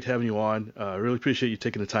such great having you on. I really appreciate you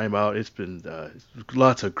taking the time out. It's been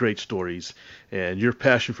lots of great stories, and your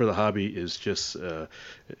passion for the hobby is just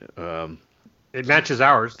it matches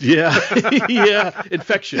ours. Yeah, yeah.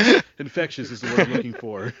 Infectious is the word I'm looking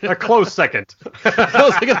for. A close second.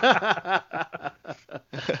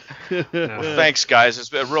 Thanks, guys. It's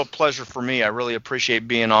been a real pleasure for me. I really appreciate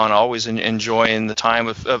being on. Always enjoying the time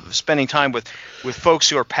of spending time with folks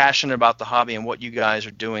who are passionate about the hobby, and what you guys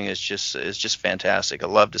are doing is just fantastic. I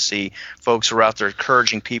love to see folks who are out there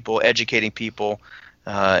encouraging people, educating people,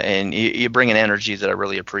 and you bring an energy that I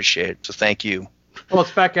really appreciate. So thank you. Well,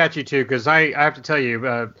 it's back at you too, because I have to tell you,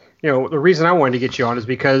 the reason I wanted to get you on is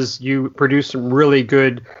because you produce some really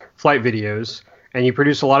good flight videos, and you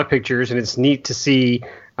produce a lot of pictures, and it's neat to see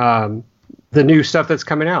the new stuff that's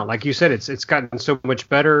coming out. Like you said, it's gotten so much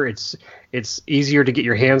better. It's easier to get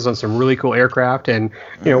your hands on some really cool aircraft, and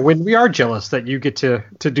when we are jealous that you get to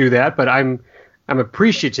do that, but I'm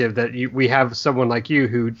appreciative that we have someone like you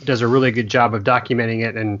who does a really good job of documenting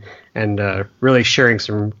it and really sharing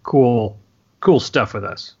some cool stuff with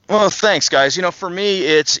us. Well, thanks, guys. For me,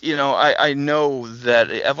 it's, I know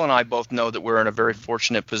that Evelyn and I both know that we're in a very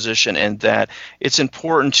fortunate position, and that it's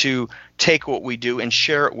important to take what we do and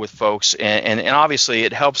share it with folks. And obviously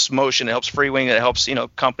it helps Motion, it helps Freewing, it helps,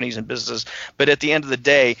 companies and businesses. But at the end of the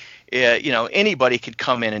day, anybody could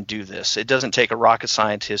come in and do this. It doesn't take a rocket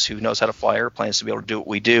scientist who knows how to fly airplanes to be able to do what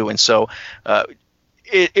we do. And so,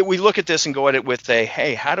 we look at this and go at it with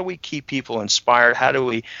hey, how do we keep people inspired? How do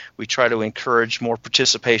we try to encourage more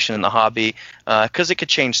participation in the hobby? Because it could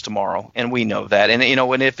change tomorrow, and we know that. And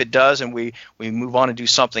and if it does, and we move on and do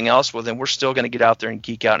something else, well, then we're still going to get out there and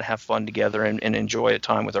geek out and have fun together and enjoy a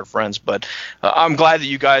time with our friends. But I'm glad that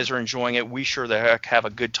you guys are enjoying it. We sure the heck have a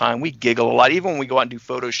good time. We giggle a lot, even when we go out and do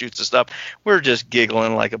photo shoots and stuff. We're just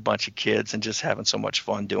giggling like a bunch of kids and just having so much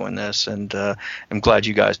fun doing this. And I'm glad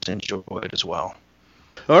you guys enjoy it as well.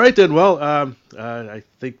 All right, then. Well, I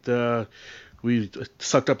think we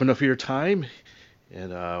sucked up enough of your time,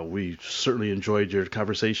 and we certainly enjoyed your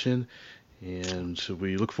conversation. And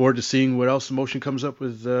we look forward to seeing what else Motion comes up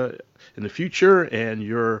with in the future, and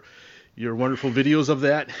your wonderful videos of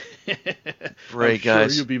that. Great, I'm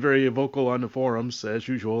guys. Sure you'll be very vocal on the forums as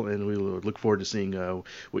usual, and we look forward to seeing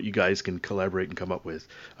what you guys can collaborate and come up with.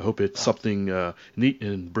 I hope it's something neat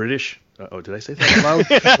and British. Did I say that loud?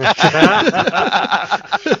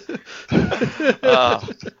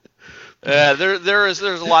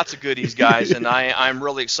 There's lots of goodies, guys, and I'm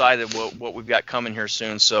really excited what we've got coming here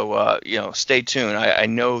soon. So stay tuned. I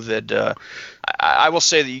know that I will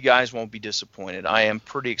say that you guys won't be disappointed. I am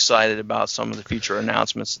pretty excited about some of the future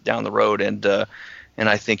announcements down the road, and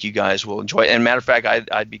I think you guys will enjoy it. And matter of fact,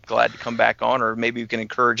 I'd be glad to come back on, or maybe we can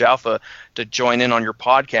encourage Alpha to join in on your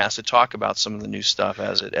podcast to talk about some of the new stuff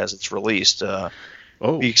as it's released.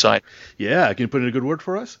 Be excited. Yeah, can you put in a good word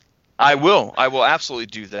for us? I will absolutely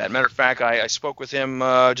do that. Matter of fact, I spoke with him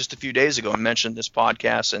just a few days ago and mentioned this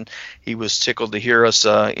podcast, and he was tickled to hear us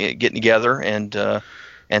getting together,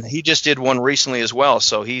 and he just did one recently as well.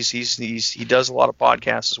 So he does a lot of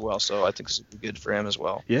podcasts as well. So I think this would be good for him as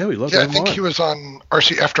well. Yeah, we love. Yeah, I think he was on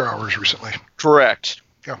RC After Hours recently. Correct.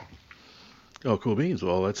 Yeah. Oh, cool beans.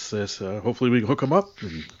 Well, let's hopefully we can hook him up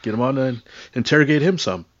and get him on and interrogate him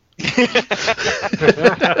some.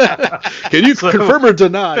 Can you confirm or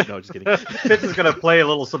deny? No, just kidding. Fitz is going to play a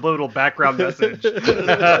little subliminal background message.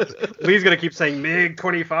 Lee's going to keep saying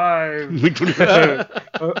MiG-25. MiG-25.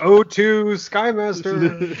 O2 Skymaster.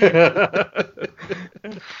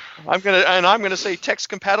 I'm gonna say text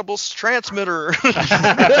compatible transmitter.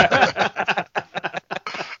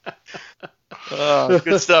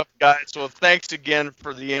 Good stuff, guys. Well, thanks again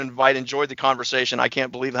for the invite. Enjoyed the conversation. I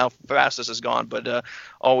can't believe how fast this has gone, but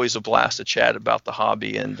always a blast to chat about the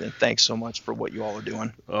hobby. And thanks so much for what you all are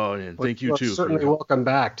doing. Oh, and thank you too. Certainly welcome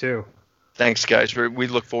back too. Thanks, guys. We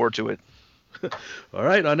look forward to it. All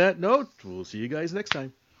right. On that note, we'll see you guys next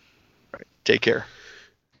time. All right, take care.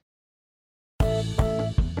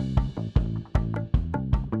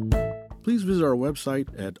 Please visit our website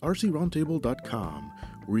at rcroundtable.com,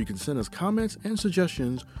 where you can send us comments and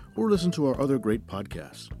suggestions or listen to our other great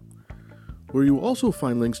podcasts, where you will also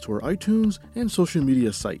find links to our iTunes and social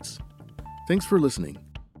media sites. Thanks for listening.